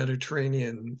in the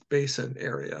Mediterranean basin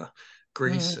area,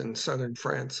 Greece and southern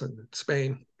France and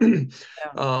Spain.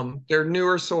 They're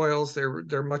newer soils.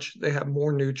 They have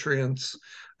more nutrients.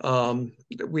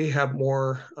 We have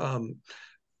more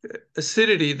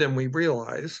acidity than we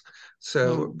realize.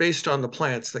 So based on the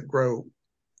plants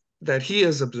that he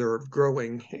has observed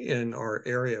growing in our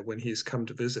area when he's come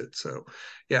to visit. So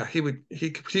yeah, he would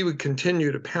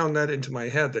continue to pound that into my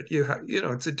head that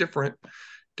it's a different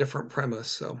premise.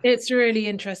 So it's really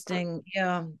interesting.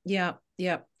 Yeah.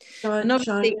 Sean,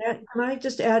 can I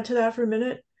just add to that for a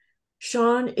minute?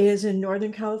 Sean is in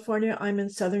Northern California. I'm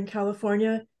in Southern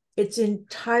California. It's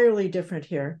entirely different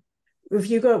here.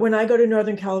 When I go to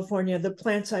Northern California, the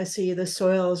plants I see, the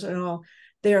soils and all,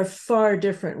 they are far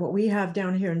different. What we have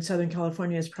down here in Southern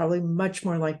California is probably much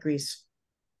more like Greece.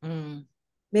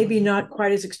 Maybe not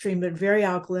quite as extreme, but very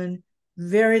alkaline,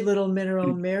 very little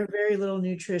mineral, very little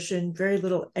nutrition, very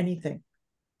little anything.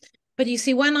 But you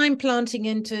see, when I'm planting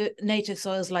into native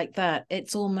soils like that,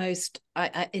 it's almost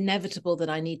inevitable that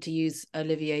I need to use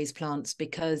Olivier's plants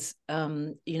because,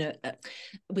 with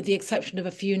the exception of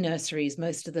a few nurseries,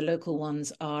 most of the local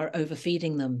ones are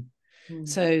overfeeding them.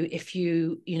 So if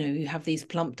you have these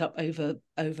plumped up,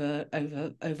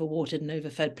 overwatered and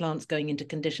overfed plants going into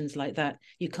conditions like that,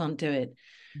 you can't do it.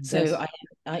 So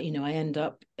I end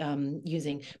up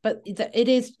using, but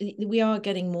we are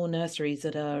getting more nurseries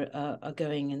that are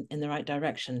going in the right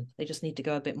direction. They just need to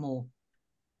go a bit more.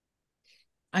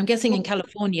 I'm guessing in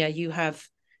California you have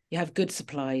good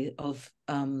supply of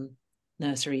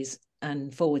nurseries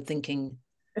and forward thinking.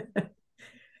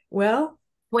 Well,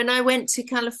 when I went to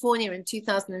California in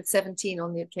 2017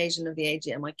 on the occasion of the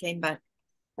AGM, I came back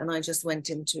and I just went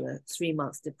into a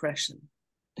 3-month depression.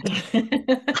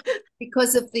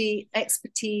 Because of the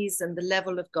expertise and the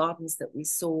level of gardens that we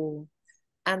saw,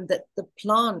 and that the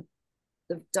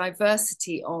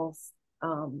diversity of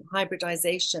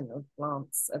hybridization of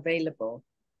plants available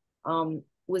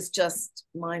was just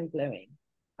mind-blowing.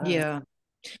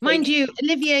 Mind you,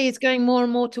 Olivier is going more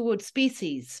and more towards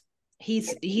species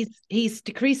he's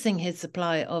decreasing his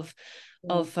supply of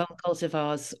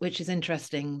cultivars, which is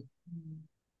interesting.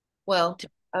 Well,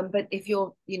 but if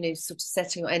you're, sort of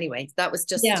setting, anyway, that was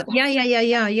just yeah.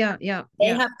 They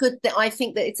have good. I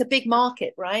think that it's a big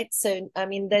market, right? So I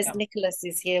mean, there's Nicholas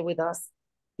is here with us.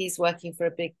 He's working for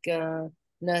a big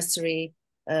nursery.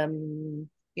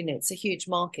 It's a huge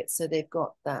market, so they've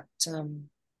got that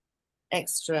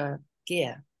extra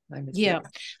gear. Yeah,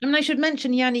 I mean, I should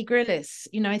mention Yanni Grillis.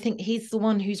 I think he's the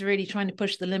one who's really trying to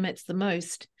push the limits the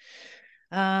most.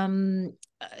 Some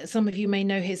of you may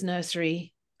know his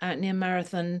nursery out near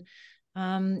Marathon.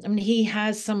 I mean, he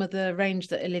has some of the range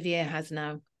that Olivier has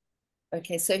now.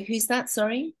 Okay, so who's that?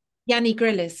 Sorry, Yanni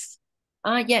Grillis.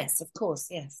 Yes, of course,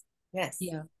 yes. Yeah.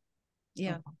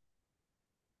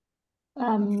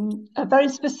 A very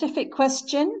specific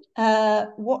question.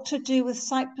 What to do with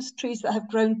cypress trees that have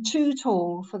grown too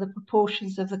tall for the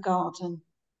proportions of the garden?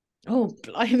 Oh,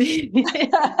 blimey.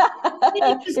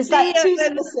 Is that too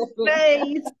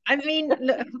specific? I mean,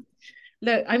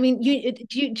 look, I mean,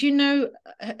 do you know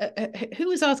who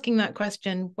was asking that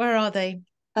question? Where are they?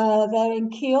 They're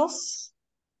in Chios.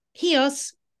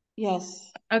 Chios? Yes.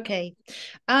 Okay.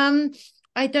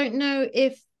 I don't know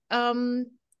if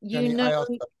Jenny, I asked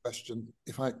that question.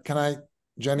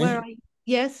 Jenny? Where are you?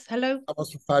 Yes, hello. I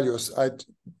was from Falios.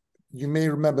 You may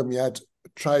remember me. I'd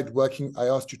tried working. I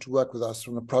asked you to work with us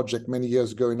on a project many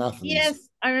years ago in Athens. Yes,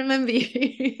 I remember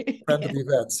you. Friend of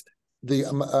Yvette's.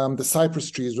 The cypress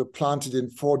trees were planted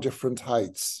in 4 different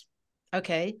heights.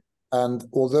 Okay. And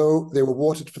although they were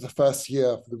watered for the first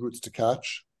year for the roots to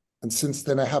catch, and since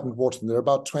then I haven't watered them. They're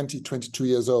about 22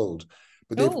 years old,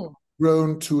 but they've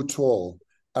grown too tall.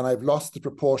 And I've lost the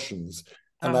proportions,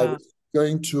 and I was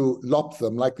going to lop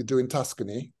them like they do in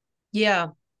Tuscany.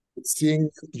 Yeah. Seeing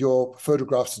your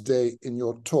photographs today in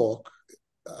your talk,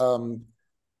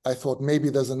 I thought maybe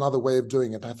there's another way of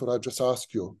doing it. I thought I'd just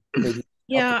ask you. Maybe.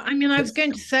 Yeah, I mean, I was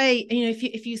going to say,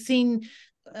 if you've seen,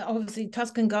 obviously,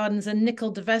 Tuscan Gardens, and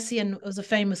Nicole de Vessian was a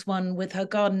famous one with her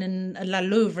garden in La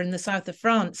Louvre in the south of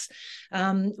France.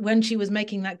 When she was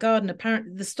making that garden,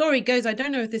 apparently, the story goes, I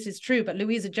don't know if this is true, but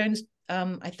Louisa Jones,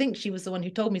 I think she was the one who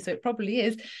told me, so it probably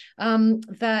is,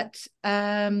 that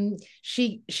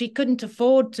she couldn't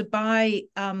afford to buy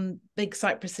big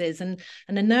cypresses, and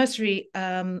a nursery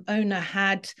owner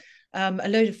had a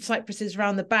load of cypresses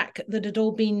around the back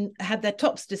that had their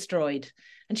tops destroyed,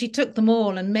 and she took them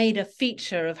all and made a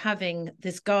feature of having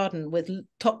this garden with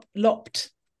top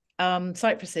lopped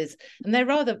cypresses, and they're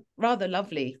rather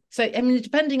lovely. So I mean,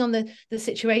 depending on the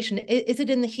situation, is it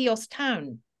in the Chios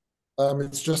town?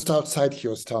 It's just outside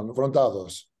Chios town,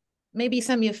 Rondados. Maybe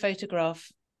send me a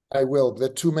photograph. I will. There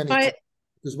are too many.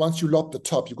 Because once you lop the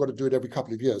top, you've got to do it every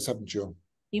couple of years, haven't you?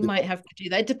 You might have to do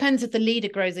that. It depends if the leader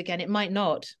grows again. It might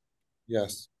not.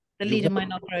 Yes. The leader might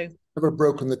not grow. Never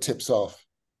broken the tips off.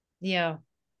 Yeah.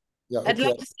 Yeah. I'd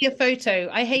love to see a photo.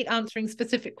 I hate answering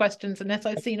specific questions unless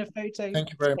I've seen a photo.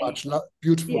 Thank you very much.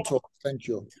 Beautiful talk. Thank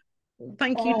you.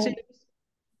 Thank you too.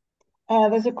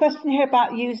 There's a question here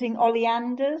about using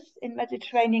oleanders in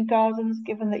Mediterranean gardens,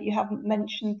 given that you haven't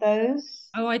mentioned those.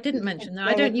 Oh, I didn't mention that.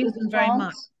 I don't use them very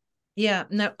much. Yeah,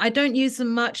 no, I don't use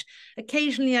them much.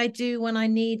 Occasionally I do when I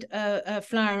need a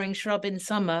flowering shrub in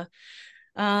summer.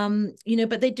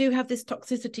 But they do have this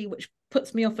toxicity which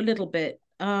puts me off a little bit.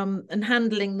 And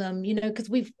handling them, because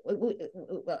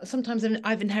sometimes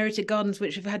I've inherited gardens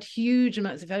which have had huge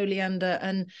amounts of oleander,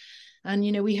 and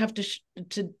we have to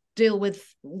deal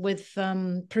with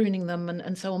pruning them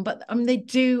and so on. But I mean,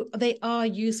 they are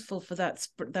useful for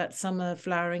that summer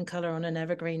flowering color on an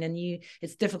evergreen, and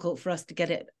it's difficult for us to get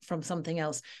it from something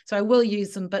else. So I will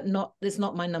use them, but it's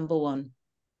not my number one.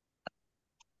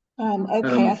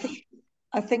 Okay,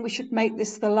 I think we should make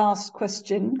this the last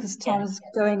question because time is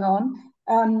going on.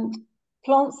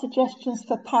 Plant suggestions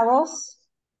for Paros.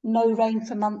 No rain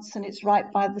for months and it's right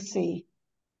by the sea.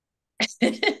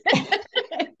 Okay,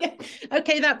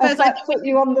 that person put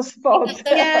you on the spot.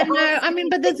 Yeah, no, I mean,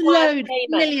 but there's loads,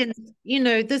 millions,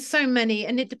 there's so many,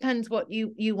 and it depends what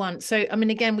you want. So, I mean,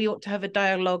 again, we ought to have a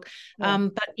dialogue.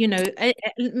 But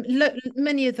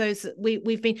many of those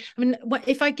we've been. I mean,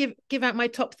 if I give out my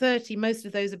top 30, most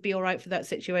of those would be all right for that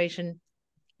situation.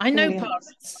 I know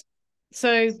parts,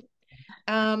 so.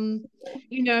 I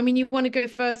mean, you want to go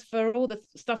first for all the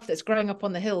stuff that's growing up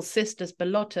on the hills: Cistus,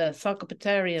 Bellota,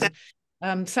 Sarcopaterium,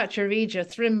 Satyregia,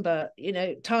 Thrimba,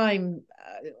 thyme,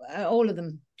 all of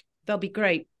them. They'll be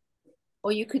great.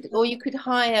 Or you could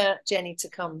hire Jenny to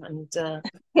come and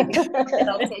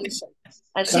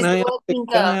she's a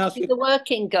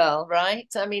working girl, right?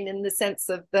 I mean, in the sense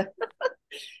of the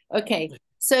okay.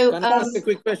 So can I ask a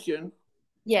quick question?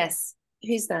 Yes.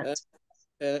 Who's that?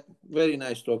 Very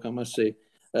nice talk, I must say.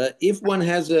 If one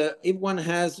has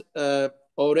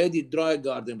already dry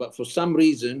garden, but for some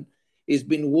reason it's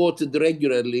been watered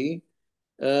regularly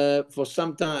for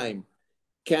some time,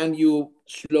 can you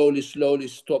slowly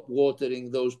stop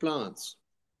watering those plants?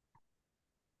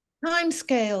 Time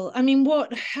scale. I mean,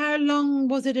 how long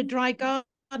was it a dry garden,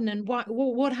 and what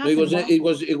happened?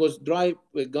 It was dry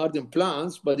garden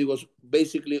plants, but it was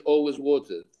basically always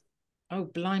watered. Oh,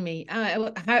 blimey.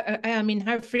 I mean,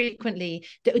 how frequently?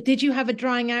 Did you have a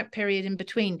drying out period in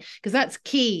between? Because that's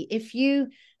key. If you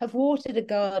have watered a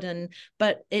garden,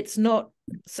 but it's not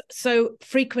so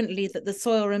frequently that the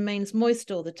soil remains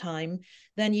moist all the time,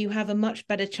 then you have a much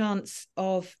better chance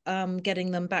of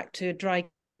getting them back to dry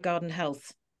garden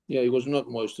health. Yeah, it was not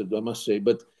moistened, I must say.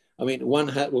 But, I mean, one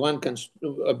can,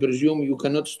 I presume you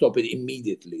cannot stop it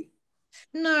immediately.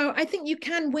 No, I think you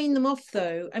can wean them off,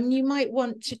 though. I mean, you might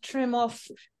want to trim off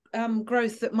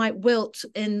growth that might wilt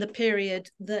in the period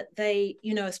that they,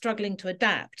 are struggling to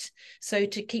adapt. So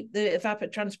to keep the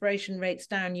evapotranspiration rates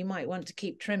down, you might want to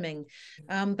keep trimming.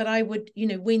 But I would,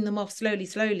 wean them off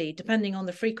slowly, depending on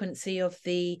the frequency of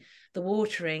the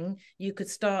watering. You could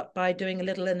start by doing a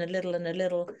little and a little and a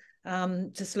little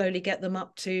to slowly get them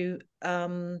up to,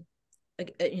 a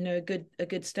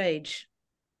good stage.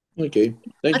 Okay,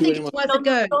 thank you very much.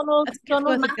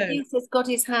 Donald Matthews has got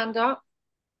his hand up.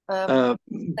 Thank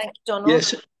you, Donald.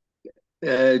 Yes,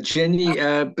 Jenny,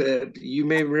 you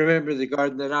may remember the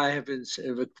garden that I have in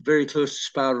very close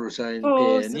to Spalrose in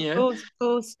Peenia.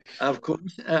 Of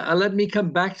course. Let me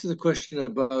come back to the question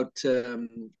about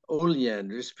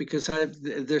oleanders, because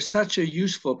they're such a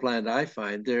useful plant, I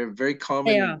find. They're very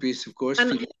common in Greece, of course.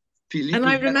 And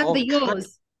I remember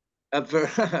yours.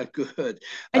 Good.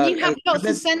 And you have lots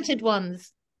of scented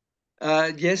ones.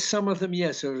 Yes, some of them,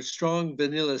 yes, are a strong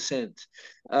vanilla scent,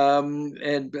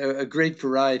 and a great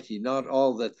variety. Not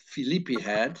all that Filippi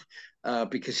had,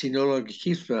 because he no longer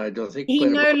keeps them, I don't think. He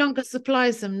no longer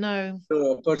supplies them, no.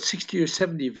 About 60 or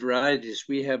 70 varieties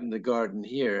we have in the garden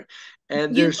here.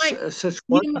 And there's such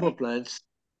wonderful plants.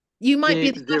 You might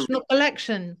be the national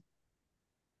collection.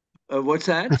 What's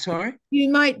that? Sorry? You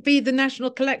might be the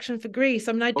national collection for Greece.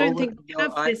 I mean, I don't think we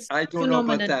have this I don't know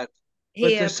about that. Here,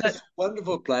 but they're such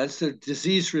wonderful plants. They're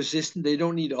disease resistant. They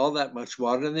don't need all that much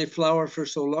water, and they flower for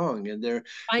so long. And they're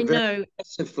a very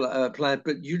impressive plant.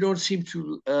 But you don't seem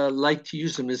to like to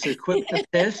use them. Is it quick to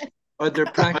test, or they're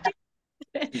practical?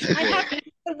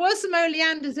 There were some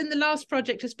oleanders in the last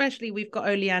project, especially. We've got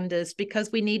oleanders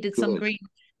because we needed some green,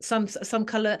 some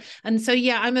color, and so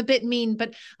I'm a bit mean,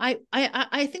 but I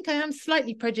think I am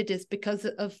slightly prejudiced because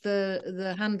of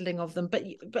the handling of them. But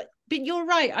you're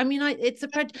right. I mean, it's a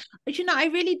prejudice. I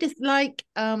really dislike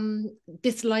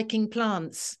disliking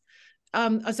plants.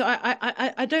 So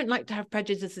I don't like to have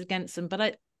prejudices against them,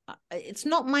 but it's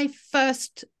not my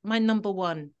number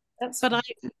one.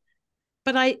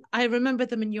 But I remember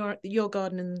them in your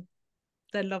garden, and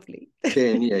they're lovely.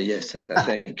 Yes,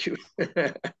 thank you.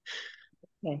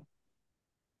 Okay.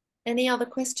 Any other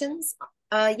questions?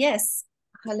 Yes.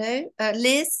 Hello,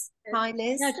 Liz. Hi,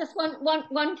 Liz. Yeah, just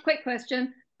one quick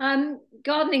question.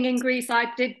 Gardening in Greece,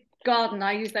 I did garden.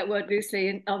 I use that word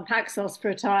loosely on Paxos for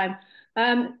a time.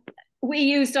 We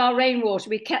used our rainwater.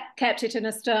 We kept it in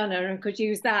a sterner and could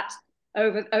use that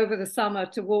over the summer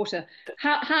to water.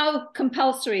 How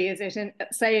compulsory is it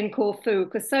in Corfu?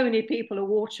 Because so many people are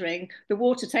watering, the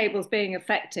water table's being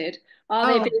affected.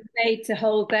 Are they being made to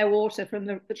hold their water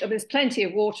there's plenty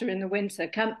of water in the winter.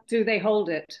 Do they hold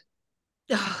it?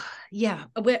 Yeah,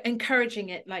 we're encouraging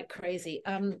it like crazy.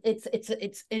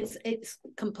 It's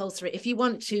compulsory. If you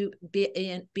want to be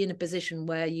in a position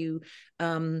where you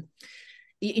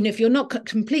if you're not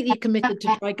completely committed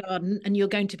to dry garden and you're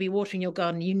going to be watering your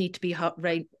garden, you need to be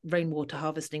rainwater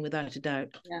harvesting without a doubt.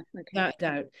 Yeah, okay. Without a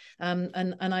doubt.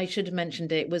 And I should have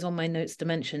mentioned it was on my notes to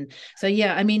mention. So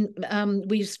I mean,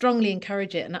 we strongly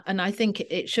encourage it, and I think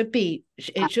it should be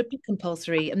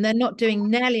compulsory. And they're not doing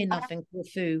nearly enough in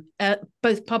Corfu,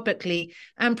 both publicly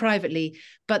and privately.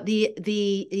 But the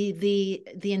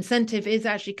incentive is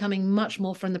actually coming much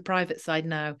more from the private side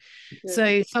now. Good.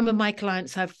 So some of my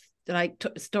clients have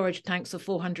storage tanks of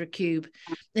 400 cube.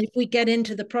 If we get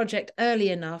into the project early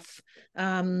enough,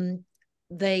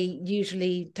 they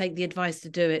usually take the advice to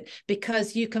do it,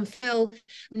 because you can fill,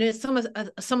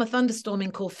 summer thunderstorm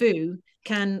in Corfu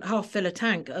can half fill a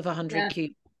tank of 100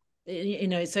 cube.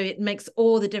 So it makes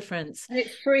all the difference. And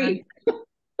it's free.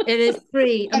 It is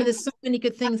free. I mean, there's so many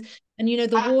good things. And the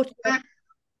water,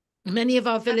 many of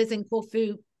our villas in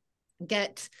Corfu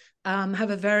have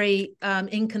a very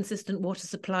inconsistent water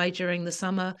supply during the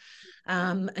summer,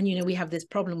 and we have this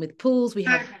problem with pools. We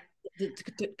have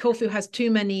Corfu has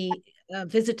too many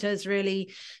visitors,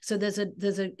 really. So there's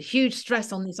a huge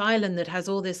stress on this island that has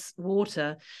all this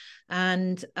water,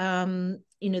 and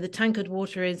the tankard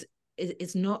water is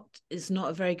not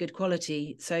a very good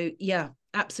quality. So yeah,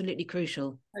 absolutely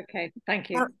crucial. Okay, thank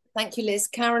you. Thank you, Liz.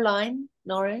 Caroline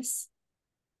Norris.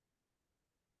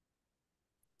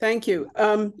 Thank you.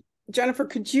 Jennifer,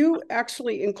 could you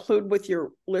actually include with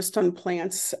your list on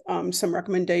plants some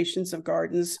recommendations of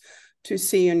gardens to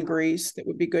see in Greece that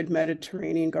would be good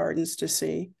Mediterranean gardens to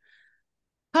see?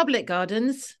 Public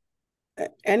gardens?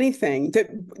 Anything that,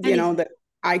 that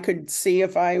I could see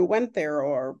if I went there,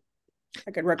 or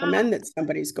I could recommend that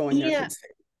somebody's going there could see.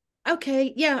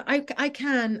 Okay, yeah, I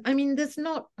can. I mean, there's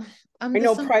not... I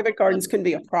know private gardens can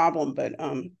be a problem, but...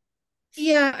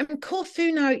 Yeah, I mean,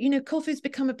 Corfu now, Corfu's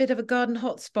become a bit of a garden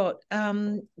hotspot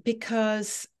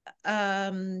because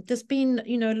there's been,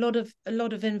 a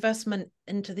lot of investment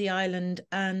into the island,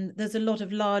 and there's a lot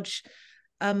of large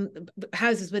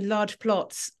houses with large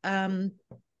plots and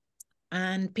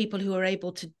people who are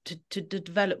able to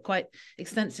develop quite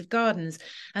extensive gardens,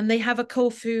 and they have a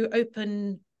Corfu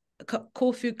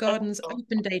Gardens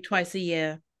open day twice a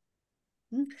year.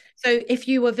 So if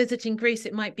you were visiting Greece,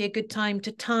 it might be a good time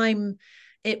to time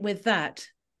it with that.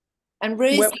 And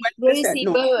Rosie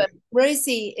Bowen,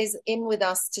 Rosie is in with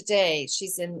us today.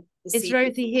 She's in. Is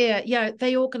Rosie here? Yeah,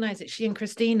 they organise it. She and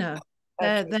Christina.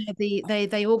 Okay.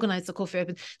 They organise the Corfu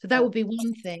Open. So that would be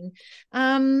one thing.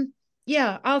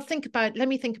 Yeah, let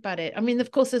me think about it. I mean, of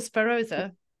course, there's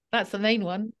Sperosa. That's the main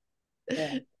one.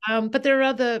 Yeah. But there are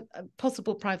other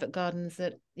possible private gardens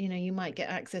that you might get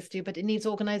access to, but it needs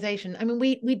organization. I mean,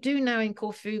 we do now in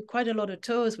Corfu quite a lot of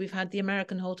tours. We've had the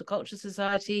American Horticulture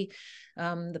Society,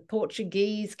 the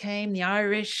Portuguese came, the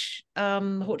Irish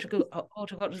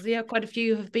horticulturists. Yeah, quite a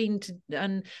few have been to,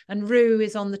 and Rue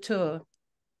is on the tour.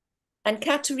 And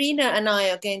Katerina and I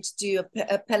are going to do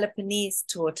a Peloponnese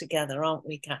tour together, aren't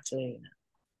we, Katerina?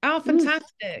 Oh,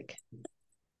 fantastic.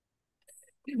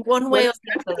 One way or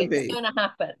the other, it's going to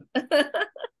happen.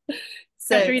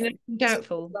 So Katerina,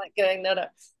 doubtful. Like going that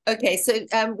up. Okay, so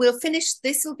we'll finish.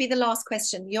 This will be the last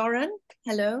question. Joran,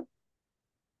 hello.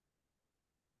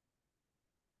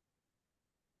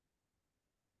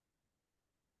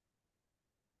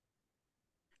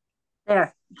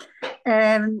 There.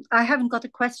 I haven't got a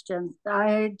question.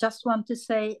 I just want to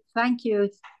say thank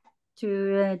you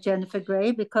to Jennifer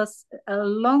Gray, because a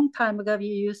long time ago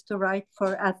you used to write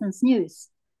for Athens News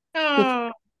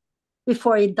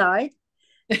before he died.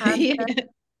 And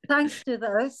thanks to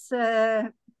those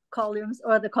columns,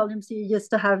 or the columns you used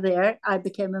to have there, I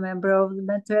became a member of the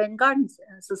Mediterranean Gardens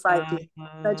Society.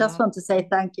 So I just want to say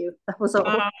thank you. That was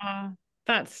all.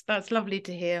 That's lovely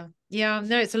to hear. Yeah,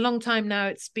 no, it's a long time now.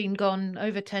 It's been gone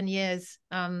over 10 years.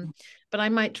 But I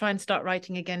might try and start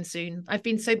writing again soon. I've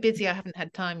been so busy, I haven't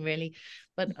had time really,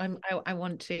 but I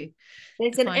want to.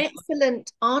 There's an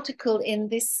excellent article in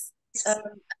this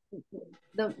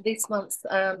this month's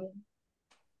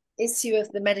issue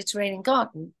of the Mediterranean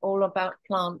Garden, all about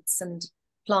plants and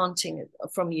planting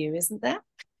from you, isn't there?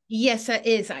 Yes, there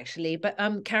is actually, but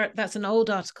that's an old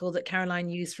article that Caroline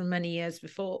used from many years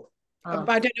before.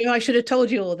 I don't know. I should have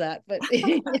told you all that, but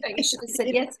you should have said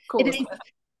yes, of course.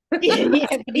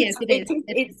 It's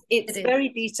very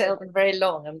detailed and very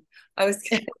long, and I was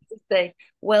going to say,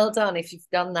 well done if you've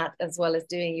done that as well as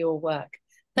doing your work.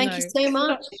 Thank you so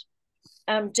much,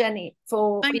 Jenny,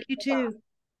 for thank you too.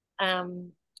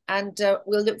 And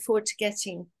we'll look forward to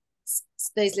getting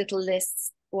those little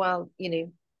lists while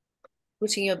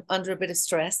putting you under a bit of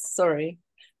stress. Sorry.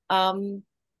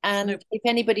 And if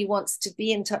anybody wants to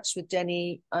be in touch with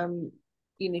Jenny, I'll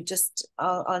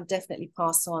definitely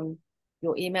pass on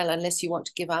your email, unless you want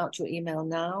to give out your email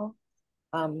now.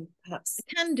 Perhaps I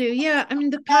can do. Yeah, I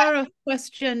mean, the Para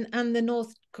question and the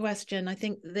North question, I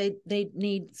think they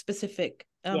need specific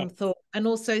thought, and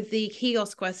also the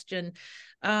Chios question.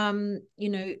 I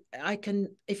can,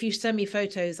 if you send me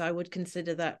photos, I would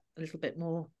consider that a little bit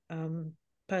more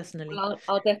personally. Well,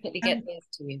 I'll definitely get those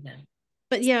to you then.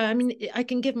 But yeah, I mean, I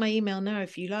can give my email now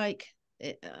if you like.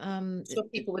 I'm sure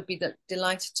people would be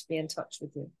delighted to be in touch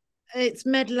with you. It's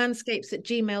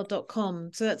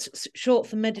medlandscapes@gmail.com. So that's short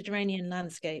for Mediterranean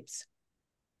Landscapes.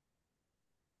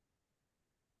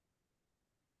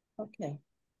 Okay.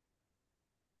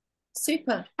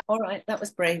 Super. All right. That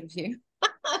was brave of you.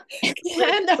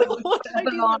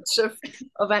 Avalanche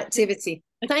of activity.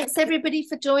 Thanks everybody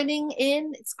for joining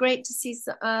in. It's great to see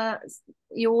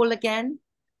you all again.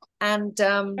 And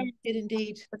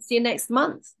indeed. I'll see you next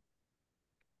month.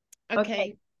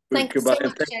 Okay. Thank you so much,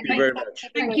 Thank you very much.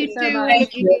 Thank you too.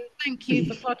 Thank you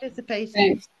for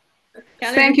participating.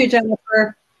 Thank you,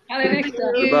 Jennifer.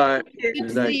 Goodbye. Good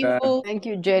to see you all. Thank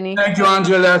you, Jenny. Thank you,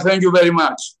 Angela. Thank you very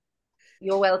much.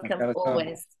 You're welcome,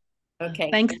 always.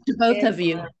 Okay. Thanks to both of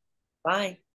you. Bye.